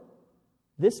 glowmissiontrips.org,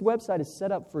 this website is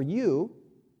set up for you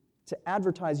to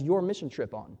advertise your mission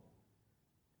trip on.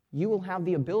 You will have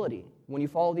the ability, when you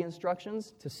follow the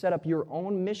instructions, to set up your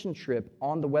own mission trip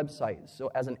on the website,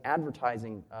 so as an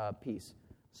advertising piece,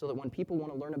 so that when people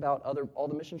want to learn about all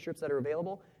the mission trips that are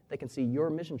available, they can see your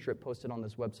mission trip posted on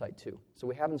this website too. So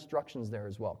we have instructions there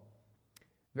as well.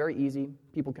 Very easy.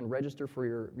 People can register for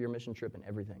your mission trip and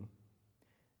everything.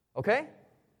 Okay?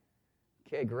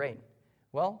 Okay, great.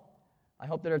 Well, I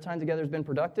hope that our time together has been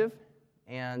productive,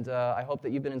 and I hope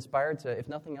that you've been inspired to, if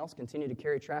nothing else, continue to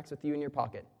carry tracts with you in your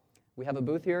pocket. We have a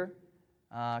booth here.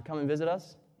 Come and visit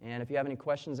us, and if you have any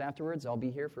questions afterwards, I'll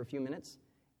be here for a few minutes,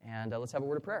 and let's have a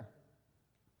word of prayer.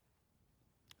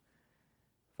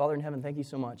 Father in heaven, thank you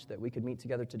so much that we could meet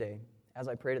together today. As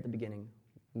I prayed at the beginning,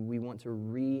 we want to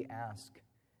re-ask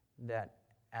that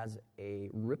as a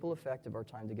ripple effect of our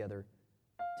time together,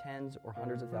 tens or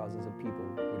hundreds of thousands of people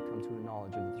would come to a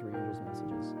knowledge of the 3 angels'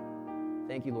 messages.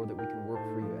 Thank you, Lord, that we can work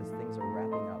for you as things are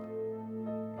wrapping up.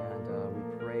 And we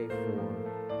pray for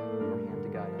your hand to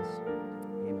guide us.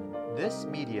 Amen. This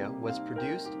media was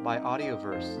produced by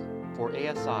Audioverse for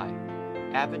ASI,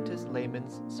 Adventist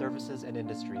Layman's Services and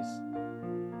Industries.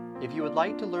 If you would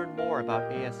like to learn more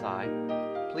about ASI,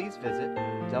 please visit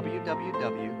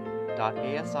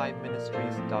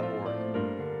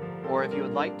www.asiministries.org. Or if you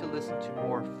would like to listen to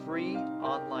more free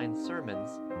online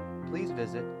sermons, please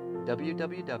visit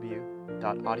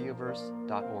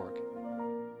www.audioverse.org.